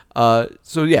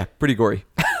 So yeah, pretty gory.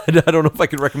 I don't know if I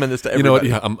could recommend this to You know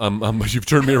everybody. what? Yeah, I'm you've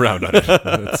turned me around on it.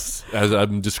 That's, as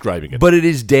I'm describing it. But it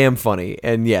is damn funny,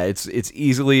 and yeah, it's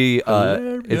easily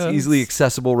Hilarious.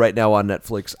 accessible right now on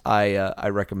Netflix. I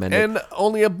recommend it. And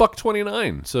only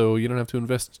 $1.29, so you don't have to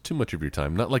invest too much of your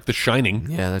time. Not like The Shining,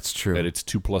 Yeah, that's true. that it's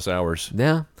 2+ hours.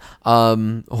 Yeah,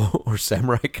 or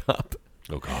Samurai Cop,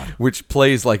 Oh God! which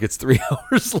plays like it's 3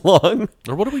 hours long.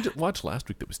 Or what did we watch last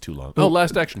week that was too long? Oh,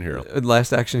 Last Action Hero.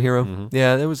 Last Action Hero. Mm-hmm.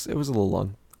 Yeah, it was a little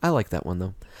long. I like that one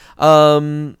though.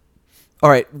 All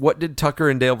right, what did Tucker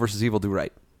and Dale versus Evil do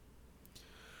right?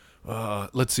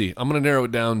 Let's see. I'm going to narrow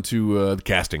it down to the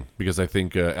casting because I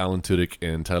think Alan Tudyk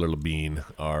and Tyler Labine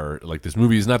are like, this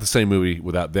movie is not the same movie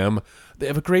without them. They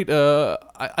have a great.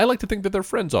 I like to think that they're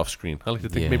friends off screen. I like to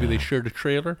think maybe they shared a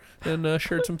trailer and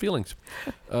shared some feelings.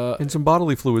 And some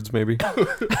bodily fluids, maybe.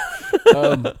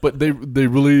 But they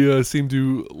really seem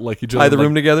to like each other. Tie the like,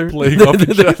 room together? playing off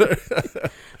each other.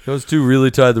 Those two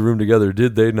really tied the room together,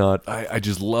 did they not? I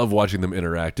just love watching them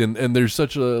interact, and there's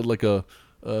such a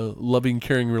loving,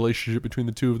 caring relationship between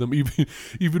the two of them.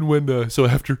 Even when so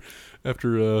after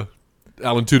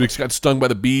Alan Tudyk got stung by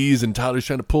the bees and Tyler's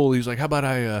trying to pull, he's like, "How about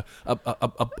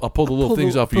I'll pull the little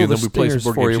things off you, and then we play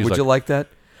some board games." She's Would you like that?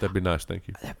 That'd be nice, thank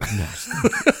you. That'd be nice.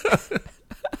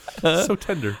 So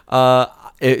tender.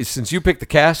 Since you picked the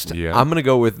cast, Yeah. I'm going to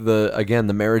go with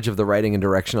the marriage of the writing and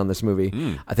direction on this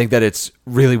movie. I think that it's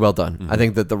really well done. I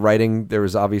think that the writing, there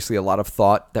was obviously a lot of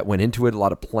thought that went into it, a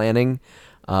lot of planning.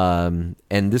 And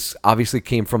this obviously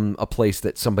came from a place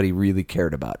that somebody really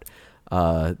cared about.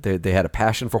 They had a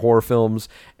passion for horror films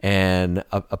and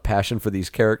a passion for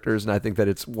these characters. And I think that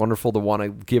it's wonderful to want to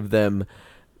give them,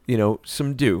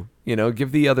 some due,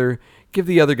 give the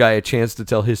other guy a chance to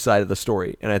tell his side of the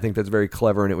story. And I think that's very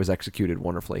clever, and it was executed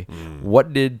wonderfully.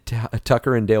 What did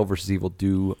Tucker and Dale versus Evil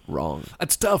do wrong?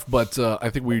 It's tough, but I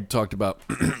think we talked about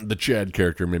the Chad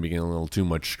character maybe getting a little too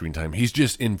much screen time. He's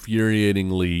just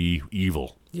infuriatingly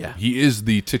evil. Yeah. He is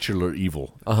the titular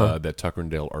evil that Tucker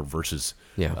and Dale are versus.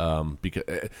 Yeah.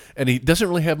 And he doesn't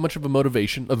really have much of a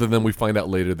motivation, other than we find out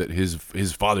later that his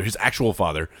father, his actual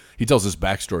father, he tells his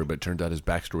backstory, but it turns out his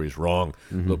backstory is wrong.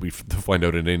 We find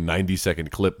out in a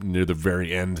 90-second clip near the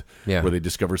very end where they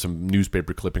discover some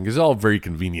newspaper clipping. It's all very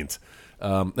convenient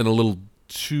and a little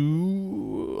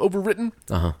too overwritten.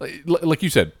 Like you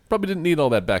said, probably didn't need all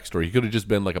that backstory. He could have just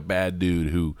been like a bad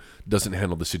dude who doesn't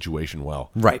handle the situation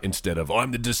well. Right. Instead of,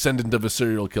 I'm the descendant of a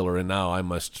serial killer and now I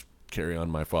must carry on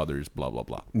my father's blah, blah,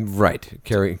 blah. Right.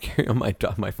 Carry on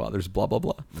my father's blah, blah,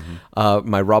 blah.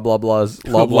 My Rob blah, blah's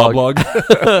law blog.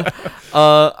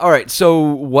 All right. So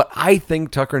what I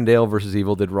think Tucker and Dale versus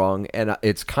Evil did wrong, and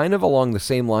it's kind of along the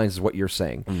same lines as what you're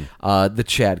saying, the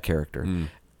Chad character.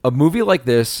 A movie like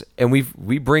this, and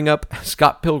we bring up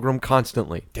Scott Pilgrim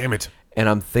constantly. Damn it. And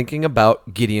I'm thinking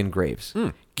about Gideon Graves.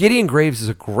 Gideon Graves is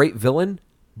a great villain,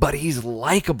 but he's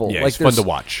likable. Yeah, he's fun to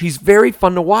watch. He's very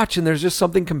fun to watch, and there's just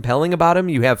something compelling about him.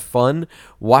 You have fun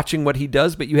watching what he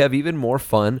does, but you have even more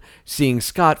fun seeing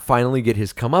Scott finally get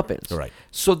his comeuppance. Right.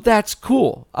 So that's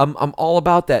cool. I'm all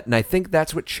about that, and I think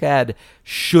that's what Chad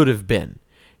should have been.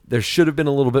 There should have been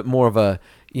a little bit more of a,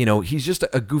 he's just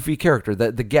a goofy character,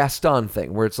 the Gaston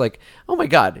thing, where it's like, oh my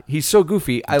God, he's so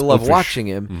goofy. I love watching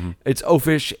him. It's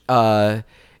oafish.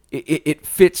 It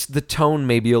fits the tone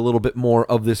maybe a little bit more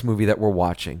of this movie that we're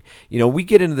watching. We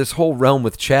get into this whole realm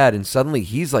with Chad, and suddenly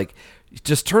he's like,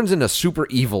 just turns into super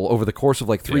evil over the course of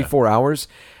like 3-4 hours.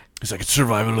 It's like it's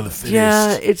survival of the fittest.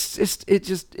 Yeah,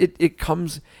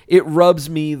 it rubs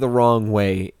me the wrong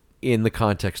way in the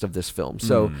context of this film.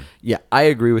 So, yeah, I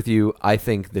agree with you. I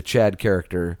think the Chad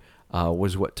character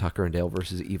was what Tucker and Dale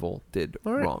versus Evil did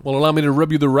wrong. Well, allow me to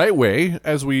rub you the right way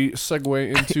as we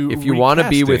segue into if you want to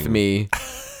be with recasting. me,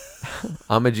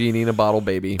 I'm a genie in a bottle,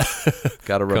 baby.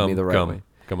 Got to rub me the right way.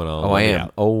 Coming on. Oh, I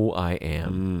am. Oh, I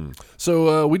am.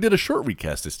 So we did a short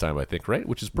recast this time, I think, right?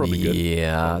 Which is probably good.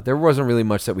 Yeah, there wasn't really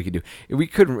much that we could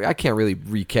do. I can't really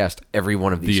recast every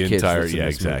one of these The kids. entire, that's in yeah,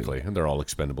 this movie. exactly. And they're all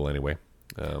expendable anyway.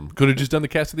 Could have just done the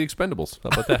cast of the Expendables. How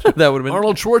about that? That would have been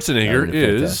Arnold Schwarzenegger that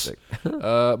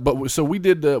would've been is. So we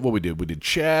did what we did. We did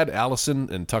Chad, Allison,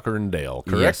 and Tucker and Dale.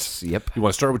 Correct. Yes. Yep. You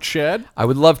want to start with Chad? I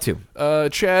would love to.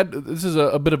 Chad, this is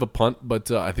a bit of a punt,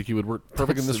 but I think he would work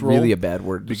perfect in That's this role. really a bad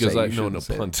word to because say. I You no shouldn't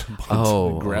say punt. it. Punt.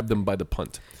 Oh. Grab them by the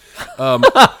punt.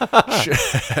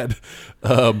 Chad,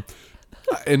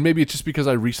 and maybe it's just because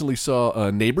I recently saw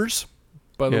Neighbors,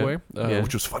 by the Yeah. way, Yeah.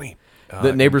 which was funny.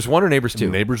 The Neighbors 1 or Neighbors 2?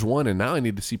 Neighbors 1, and now I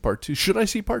need to see part 2. Should I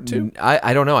see part 2?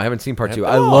 I don't know. I haven't seen part 2. Oh.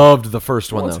 I loved the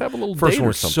first one, Well, let's though. have a little First date one or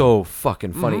was something. so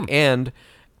fucking funny. And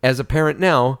as a parent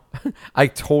now, I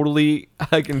can totally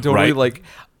Right.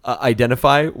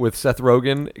 identify with Seth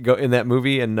Rogen in that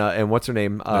movie, and what's her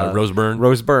name? Rose Byrne.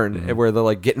 Rose Byrne, where they're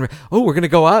like getting, we're gonna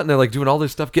go out, and they're like doing all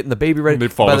this stuff, getting the baby ready. They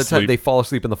fall By the asleep. time they fall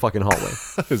asleep in the fucking hallway.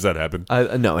 Has that happened?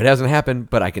 No, it hasn't happened,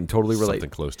 but I can totally relate. Something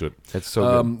close to it. It's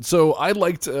so good. So I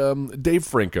liked Dave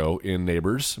Franco in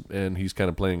Neighbors, and he's kind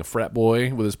of playing a frat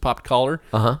boy with his popped collar.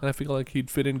 And I feel like he'd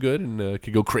fit in good and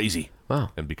could go crazy. Wow.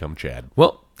 And become Chad.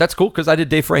 Well, that's cool because I did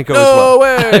Dave Franco as No well.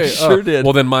 way! I sure did.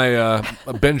 Well, then my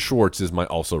Ben Schwartz is my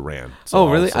also ran. So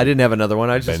oh, really? also- I didn't have another one.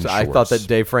 I Ben thought Schwartz. that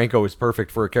Dave Franco was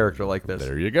perfect for a character like this.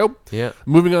 There you go. Yeah.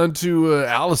 Moving on to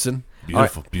Allison.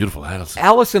 Beautiful, beautiful Allison.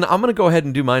 Allison, I'm going to go ahead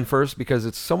and do mine first because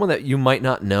it's someone that you might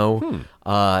not know.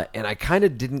 And I kind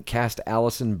of didn't cast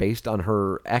Allison based on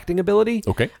her acting ability.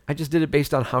 Okay. I just did it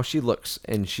based on how she looks.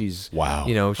 And she's, Wow.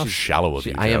 you know, How she's shallow of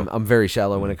you, I am. Joe. I'm very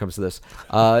shallow when it comes to this.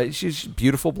 She's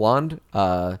beautiful blonde.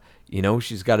 You know,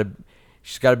 she's got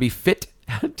to be fit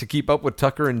to keep up with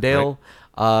Tucker and Dale.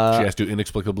 She has to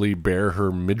inexplicably bear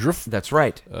her midriff That's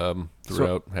right.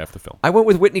 throughout half the film. I went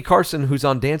with Whitney Carson, who's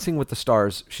on Dancing with the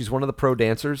Stars. She's one of the pro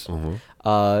dancers. She's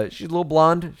a little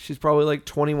blonde. She's probably like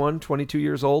 21, 22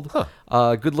 years old.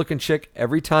 Good-looking chick.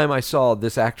 Every time I saw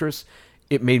this actress,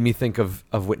 it made me think of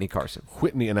Whitney Carson.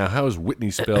 Whitney, and now how is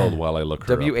Whitney spelled while I look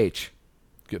her up? W-H.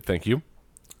 Good, thank you.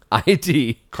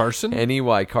 I-D. Carson?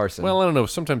 N-E-Y, Carson. Well, I don't know.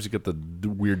 Sometimes you get the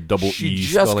weird double she E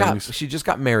just spellings. she just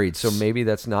got married, so maybe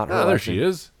that's not her. Oh, there last she name.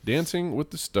 is. Dancing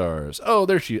with the Stars. Oh,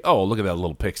 there she. Oh, look at that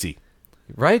little pixie.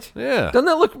 Right? Yeah. Doesn't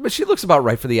that look... But she looks about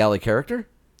right for the Alley character.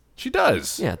 She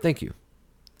does. Yeah, thank you.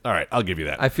 All right, I'll give you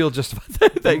that. I feel just about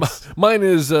that. Thanks. Mine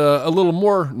is a little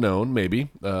more known, maybe.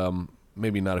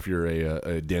 Maybe not if you're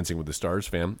a Dancing with the Stars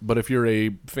fan, but if you're a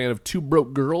fan of Two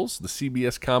Broke Girls, the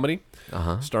CBS comedy,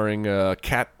 starring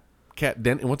Kat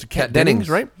Dennings,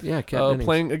 right? Yeah, Kat Dennings.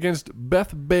 Playing against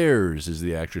Beth Bears is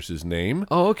the actress's name.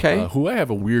 Oh, okay. Who I have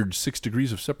a weird 6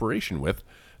 degrees of separation with.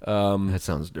 That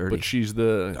sounds dirty. But she's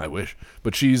I wish.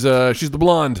 But she's the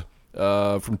blonde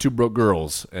from Two Broke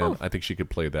Girls, and I think she could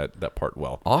play that part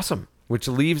well. Awesome. Which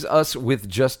leaves us with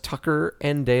just Tucker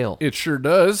and Dale. It sure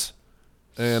does.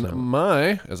 And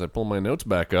as I pull my notes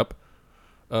back up,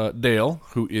 Dale,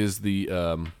 who is the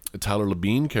Tyler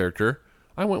Labine character,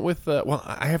 I went with.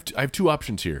 I have 2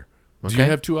 options here. Do you Okay.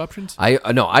 have 2 options? I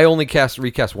only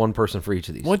recast one person for each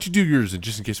of these. Why don't you do yours,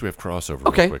 just in case we have crossover?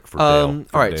 Okay. Real quick for Dale.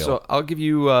 All right. Dale. So I'll give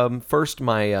you first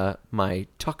my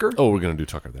Tucker, we're gonna do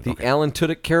Tucker then. the Okay. Alan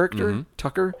Tudyk character,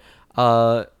 Tucker.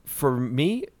 For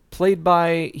me,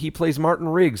 he plays Martin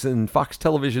Riggs in Fox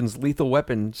Television's Lethal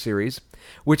Weapon series,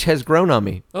 which has grown on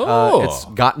me. Oh. It's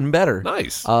gotten better.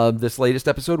 Nice. This latest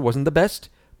episode wasn't the best,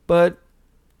 but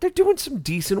they're doing some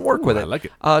decent work with it. I like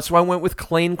it. So I went with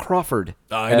Clayne Crawford.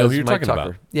 I know as who you're Mike talking Tucker.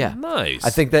 about. Yeah. Nice. I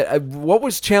think that what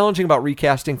was challenging about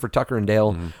recasting for Tucker and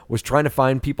Dale was trying to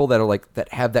find people that are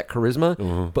that have that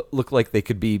charisma, but look like they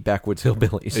could be backwoods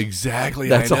hillbillies.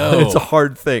 Exactly. It's a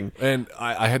hard thing. And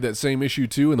I had that same issue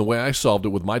too, and the way I solved it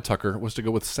with my Tucker was to go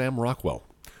with Sam Rockwell.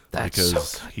 That's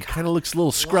because so good. he kind of looks a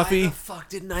little Why scruffy. the fuck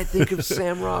didn't I think of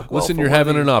Sam Rockwell? Listen, for you're one of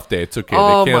having these? an off day. It's okay.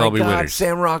 Oh They can't my all be God, winners.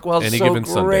 Sam Rockwell's Any so given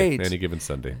Sunday. great. Any given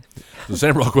Sunday. So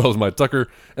Sam Rockwell is my Tucker,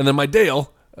 and then my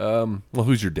Dale. Well,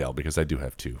 who's your Dale? Because I do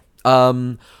have 2.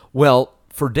 Well,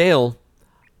 for Dale,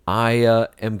 I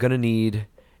am gonna need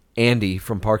Andy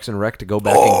from Parks and Rec to go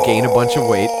back and gain a bunch of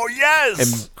weight, Oh yes,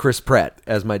 and Chris Pratt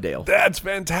as my Dale. that's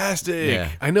fantastic. Yeah.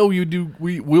 I know you do.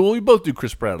 We both do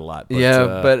Chris Pratt a lot. But,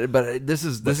 Yeah, but this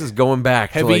is going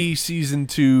back heavy to season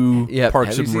 2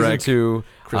 Parks heavy and season Rec. 2,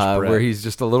 Chris Pratt. where he's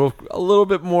just a little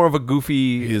bit more of a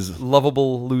goofy,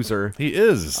 lovable loser. He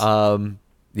is.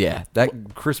 Yeah,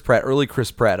 that Chris Pratt, early Chris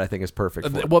Pratt, I think is perfect.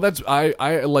 For it. Well,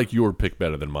 I like your pick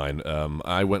better than mine.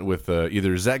 I went with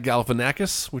either Zach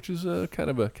Galifianakis, which is kind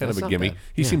of a not gimme. bad.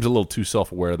 He seems a little too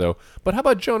self-aware though. But how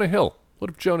about Jonah Hill? What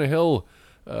if Jonah Hill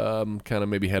kind of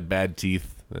maybe had bad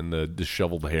teeth and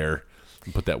disheveled hair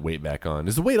and put that weight back on?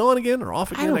 Is the weight on again or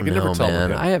off again? I don't can know, never tell. man.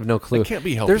 with him. I have no clue. It can't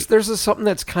be healthy. There's something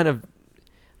that's kind of,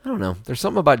 I don't know. There's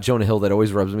something about Jonah Hill that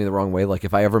always rubs me the wrong way. Like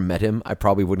if I ever met him, I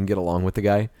probably wouldn't get along with the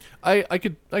guy. I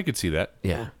could see that.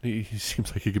 Yeah. He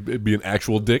seems like he could be an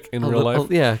actual dick in real life.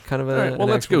 Yeah, kind of a. All right, well, an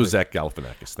let's actual go dick. Zach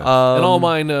Galifianakis then. And all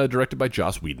mine directed by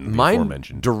Joss Whedon, before Mine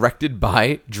mentioned. directed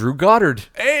by Drew Goddard.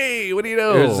 Hey, what do you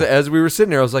know? As we were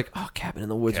sitting there, I was like, "Oh, Cabin in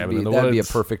the Woods Cabin in the that'd be a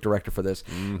Woods. perfect director for this."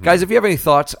 Guys, if you have any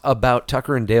thoughts about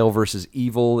Tucker and Dale versus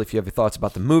Evil, if you have thoughts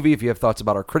about the movie, if you have thoughts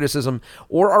about our criticism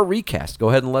or our recast, go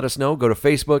ahead and let us know. Go to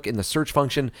Facebook. Facebook in the search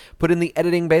function. Put in the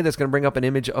editing bay. That's going to bring up an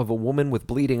image of a woman with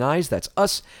bleeding eyes. That's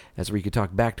us. That's where you can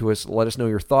talk back to us. Let us know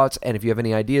your thoughts. And if you have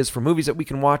any ideas for movies that we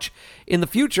can watch in the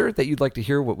future that you'd like to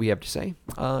hear what we have to say,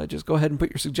 just go ahead and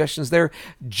put your suggestions there,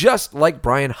 just like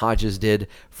Brian Hodges did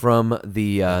from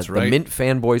the right. Mint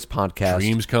Fanboys podcast.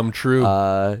 Dreams come true.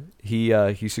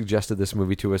 He suggested this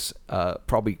movie to us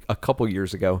probably a couple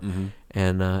years ago,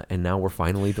 and now we're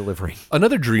finally delivering.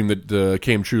 Another dream that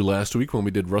came true last week when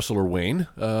we did Russell or Wayne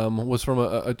was from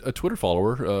a Twitter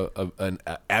follower, an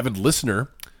avid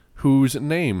listener, whose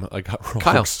name I got wrong.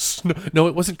 Kyle. No,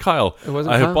 it wasn't Kyle. It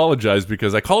wasn't I Kyle? apologize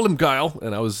because I called him Kyle,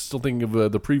 and I was still thinking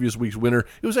of the previous week's winner.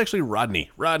 It was actually Rodney.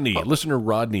 Listener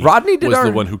Rodney. Rodney did was our-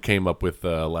 the one who came up with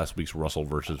last week's Russell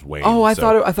versus Wayne. Oh, I So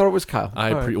thought it was Kyle.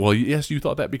 All right. well, yes, you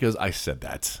thought that because I said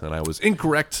that, and I was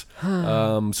incorrect.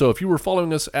 So if you were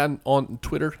following us on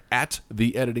Twitter at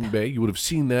The Editing Bay, you would have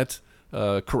seen that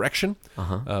correction,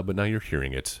 but now you're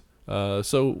hearing it.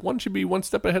 So why don't you be one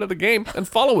step ahead of the game and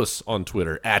follow us on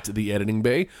Twitter at The Editing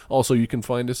Bay. Also, you can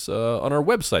find us on our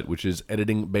website, which is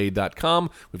editingbay.com.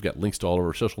 We've got links to all of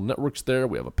our social networks there.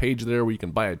 We have a page there where you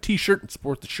can buy a t-shirt and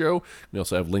support the show. We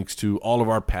also have links to all of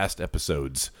our past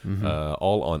episodes,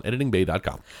 all on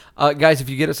editingbay.com. Guys, if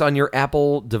you get us on your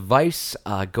Apple device,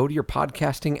 go to your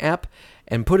podcasting app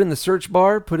and put in the search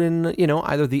bar, put in,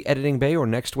 either the Editing Bay or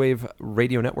Next Wave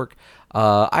Radio Network.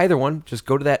 Either one, just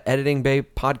go to that Editing Bay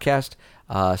podcast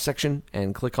section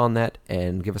and click on that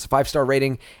and give us a 5-star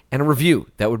rating and a review.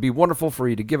 That would be wonderful for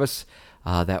you to give us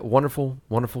that wonderful,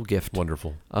 wonderful gift.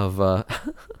 Wonderful. Of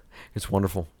it's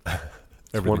wonderful.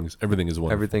 Everything is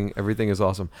wonderful. Everything is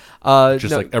awesome.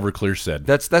 Just no, like Everclear said.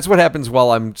 that's what happens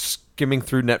while I'm skimming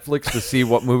through Netflix to see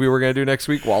what movie we're going to do next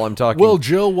week while I'm talking. Well,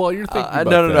 Joe, while you're thinking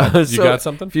about no. that, you So, got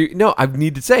something? I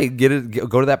need to say, go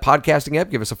to that podcasting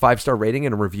app, give us a 5-star rating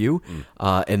and a review,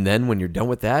 and then when you're done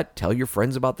with that, tell your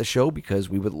friends about the show because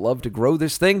we would love to grow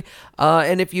this thing.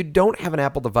 And if you don't have an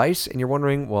Apple device and you're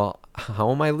wondering, well,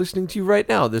 how am I listening to you right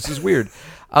now? This is weird.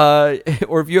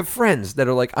 Or if you have friends that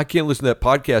are like, I can't listen to that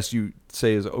podcast you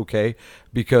say is okay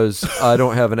because I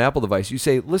don't have an Apple device. You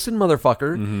say, listen,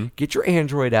 motherfucker, get your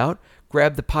Android out,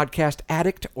 grab the Podcast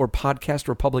Addict or Podcast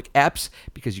Republic apps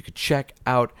because you could check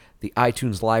out the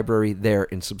iTunes library there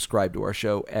and subscribe to our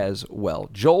show as well.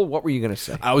 Joel, what were you going to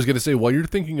say? I was going to say, while you're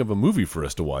thinking of a movie for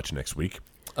us to watch next week,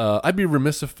 I'd be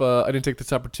remiss if I didn't take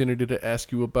this opportunity to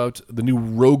ask you about the new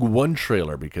Rogue One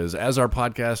trailer, because as our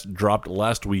podcast dropped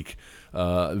last week,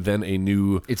 then a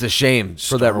new... It's a shame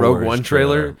for that Star Rogue Wars One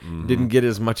trailer didn't get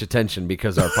as much attention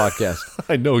because our podcast.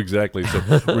 I know exactly, so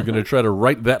we're going to try to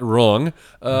right that wrong.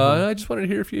 I just wanted to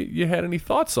hear if you had any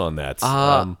thoughts on that.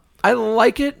 I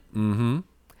like it.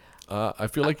 I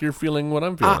feel like you're feeling what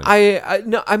I'm feeling.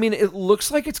 No, I mean, it looks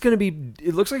like it's going to be.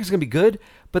 It looks like it's going to be good,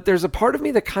 but there's a part of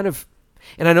me that kind of,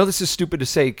 and I know this is stupid to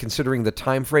say considering the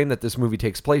time frame that this movie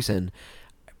takes place in.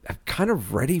 I'm kind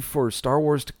of ready for Star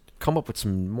Wars to come up with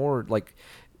some more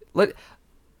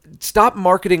stop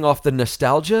marketing off the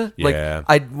nostalgia. Yeah.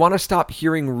 Like, I want to stop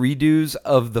hearing redos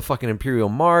of the fucking Imperial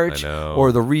March I know.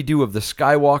 or the redo of the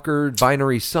Skywalker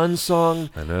Binary Sun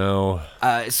song. I know.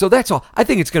 So that's all. I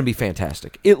think it's going to be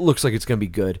fantastic. It looks like it's going to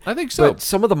be good. I think so. But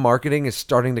some of the marketing is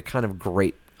starting to kind of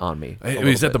grate on me. I mean,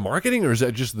 is that the marketing, or is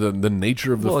that just the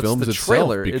nature of the Well, it's films the itself?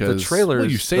 trailer. The Because trailer well,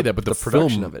 you is say the- that, but the, the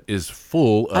production film of it. is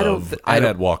full of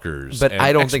AT-AT walkers. But and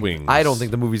I don't X-Wings. think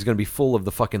the movie's going to be full of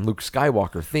the fucking Luke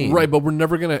Skywalker theme. Right, but we're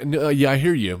never gonna. Yeah, I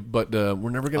hear you, but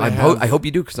we're never gonna. I hope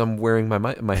you do because I'm wearing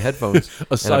my headphones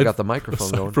and I've got the microphone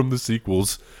aside going. from the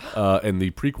sequels and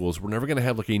the prequels, we're never gonna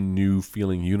have like a new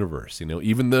feeling universe.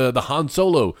 Even the Han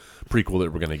Solo prequel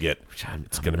that we're gonna get,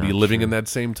 it's gonna be living in that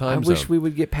same I time wish zone. we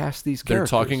would get past these They're characters.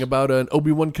 talking about an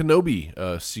Obi-Wan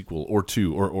Kenobi sequel or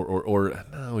two, or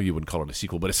no, you wouldn't call it a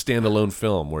sequel, but a standalone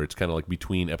film where it's kind of like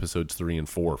between episodes 3 and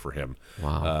 4 for him.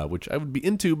 Wow. Which I would be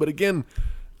into, but again,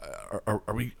 are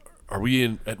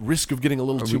we at risk of getting a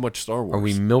little too much Star Wars? Are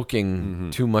we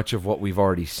milking too much of what we've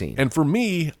already seen? And for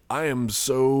me, I am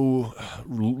so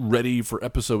ready for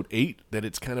Episode 8 that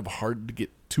it's kind of hard to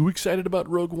get too excited about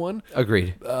Rogue One.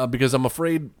 Agreed. Because I'm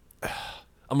afraid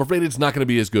it's not going to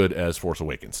be as good as Force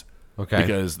Awakens. Okay.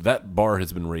 Because that bar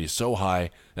has been raised so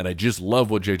high, and I just love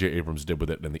what J.J. Abrams did with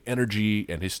it, and the energy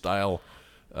and his style.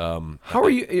 How are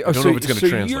you? I don't know if it's going to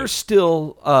translate. You're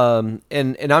still,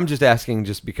 and I'm just asking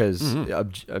just because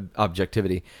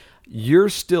objectivity. You're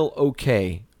still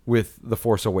okay with The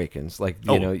Force Awakens, like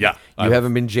yeah. you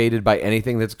haven't been jaded by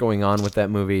anything that's going on with that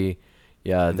movie.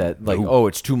 Yeah, that like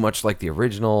it's too much like the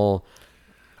original.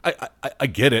 I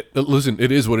get it. Listen,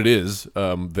 it is what it is.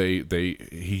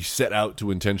 He set out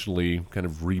to intentionally kind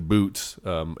of reboot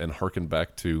and harken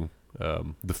back to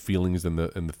the feelings and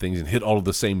the things and hit all of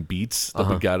the same beats that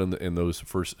we got in those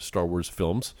first Star Wars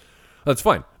films, that's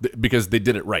fine because they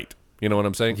did it right. You know what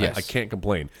I'm saying? Yes. I can't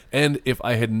complain. And if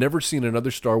I had never seen another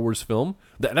Star Wars film,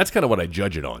 that's kind of what I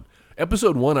judge it on.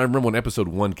 Episode 1, I remember when Episode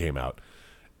 1 came out.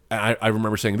 I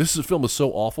remember saying, this film is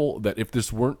so awful that if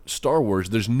this weren't Star Wars,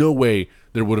 there's no way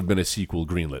there would have been a sequel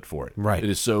greenlit for it. Right. It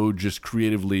is so just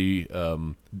creatively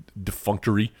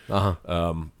defunctory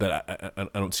that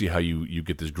I don't see how you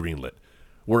get this greenlit.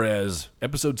 Whereas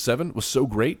Episode 7 was so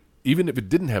great, even if it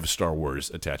didn't have Star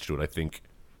Wars attached to it, I think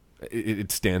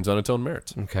it stands on its own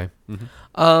merits. Okay.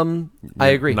 I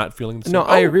agree. Not feeling the same? No,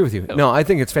 I Oh, agree with you. No, I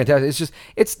think it's fantastic.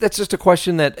 That's just a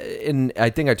question that I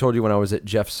think I told you when I was at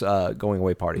Jeff's going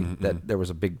away party that there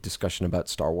was a big discussion about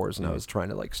Star Wars and I was trying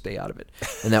to like stay out of it.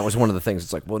 And that was one of the things.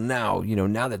 It's like, well, now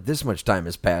that this much time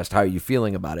has passed, how are you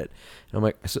feeling about it? And I'm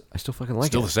like, I still fucking like it.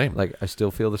 Still the same. Like I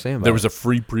still feel the same about There was it. a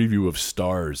free preview of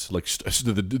Stars, like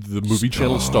the movie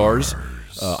channel Stars.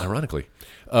 Ironically,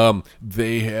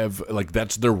 they have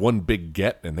that's their one big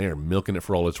get, and they are milking it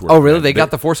for all it's worth. Oh, really? They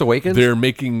got The Force Awakens? They're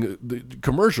making the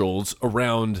commercials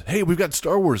around. Hey, we've got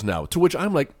Star Wars now. To which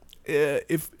I'm like,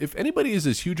 if anybody is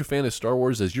as huge a fan of Star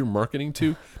Wars as you're marketing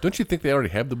to, don't you think they already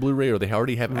have the Blu-ray or they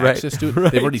already have access to it?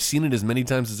 Right. They've already seen it as many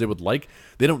times as they would like.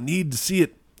 They don't need to see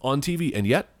it on TV, and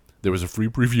yet. There was a free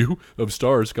preview of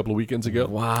Stars a couple of weekends ago.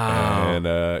 Wow. And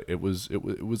it was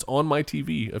on my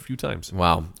TV a few times.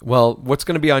 Wow. Well, what's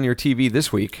going to be on your TV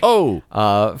this week? Oh.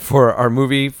 For our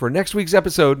movie for next week's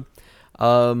episode.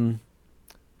 You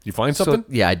find something?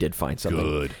 Yeah, I did find something.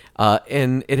 Good.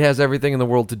 And it has everything in the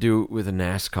world to do with a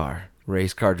NASCAR.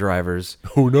 Race car drivers.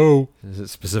 Oh, no.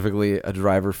 Specifically, a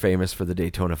driver famous for the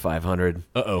Daytona 500.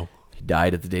 Uh-oh. He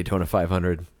died at the Daytona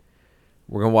 500.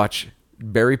 We're going to watch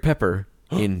Barry Pepper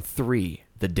in 3,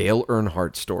 the Dale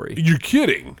Earnhardt story. You're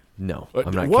kidding. No,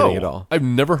 I'm not Whoa. kidding at all. I've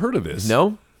never heard of this.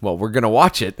 No? Well, we're going to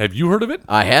watch it. Have you heard of it?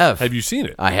 I have. Have you seen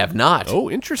it? I have not.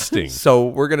 Oh, interesting. So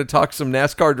we're going to talk some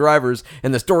NASCAR drivers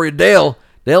and the story of Dale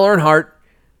Earnhardt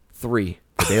 3,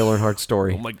 the Dale Earnhardt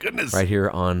story. Oh, my goodness. Right here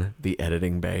on the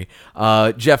Editing Bay.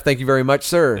 Jeff, thank you very much,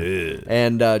 sir.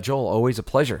 And Joel, always a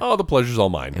pleasure. Oh, the pleasure's all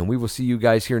mine. And we will see you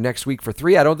guys here next week for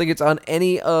 3. I don't think it's on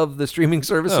any of the streaming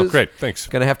services. Oh, great. Thanks.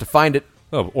 Going to have to find it.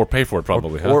 Oh, or pay for it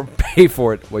probably, huh? Or pay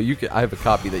for it. Well, I have a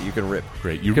copy that you can rip.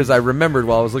 Great. Because I remembered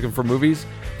while I was looking for movies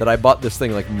that I bought this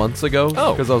thing like months ago.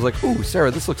 Oh. Because I was like, ooh, Sarah,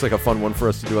 this looks like a fun one for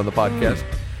us to do on the podcast.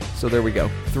 So there we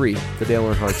go. 3, the Dale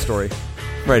Earnhardt story.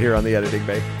 Right here on the Editing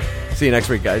Bay. See you next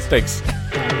week, guys. Thanks.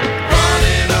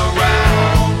 Running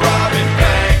around, robbing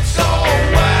banks, all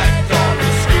whacked on the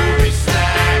Scooby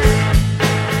Snacks.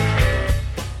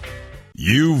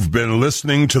 You've been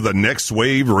listening to the Next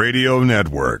Wave Radio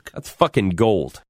Network. That's fucking gold.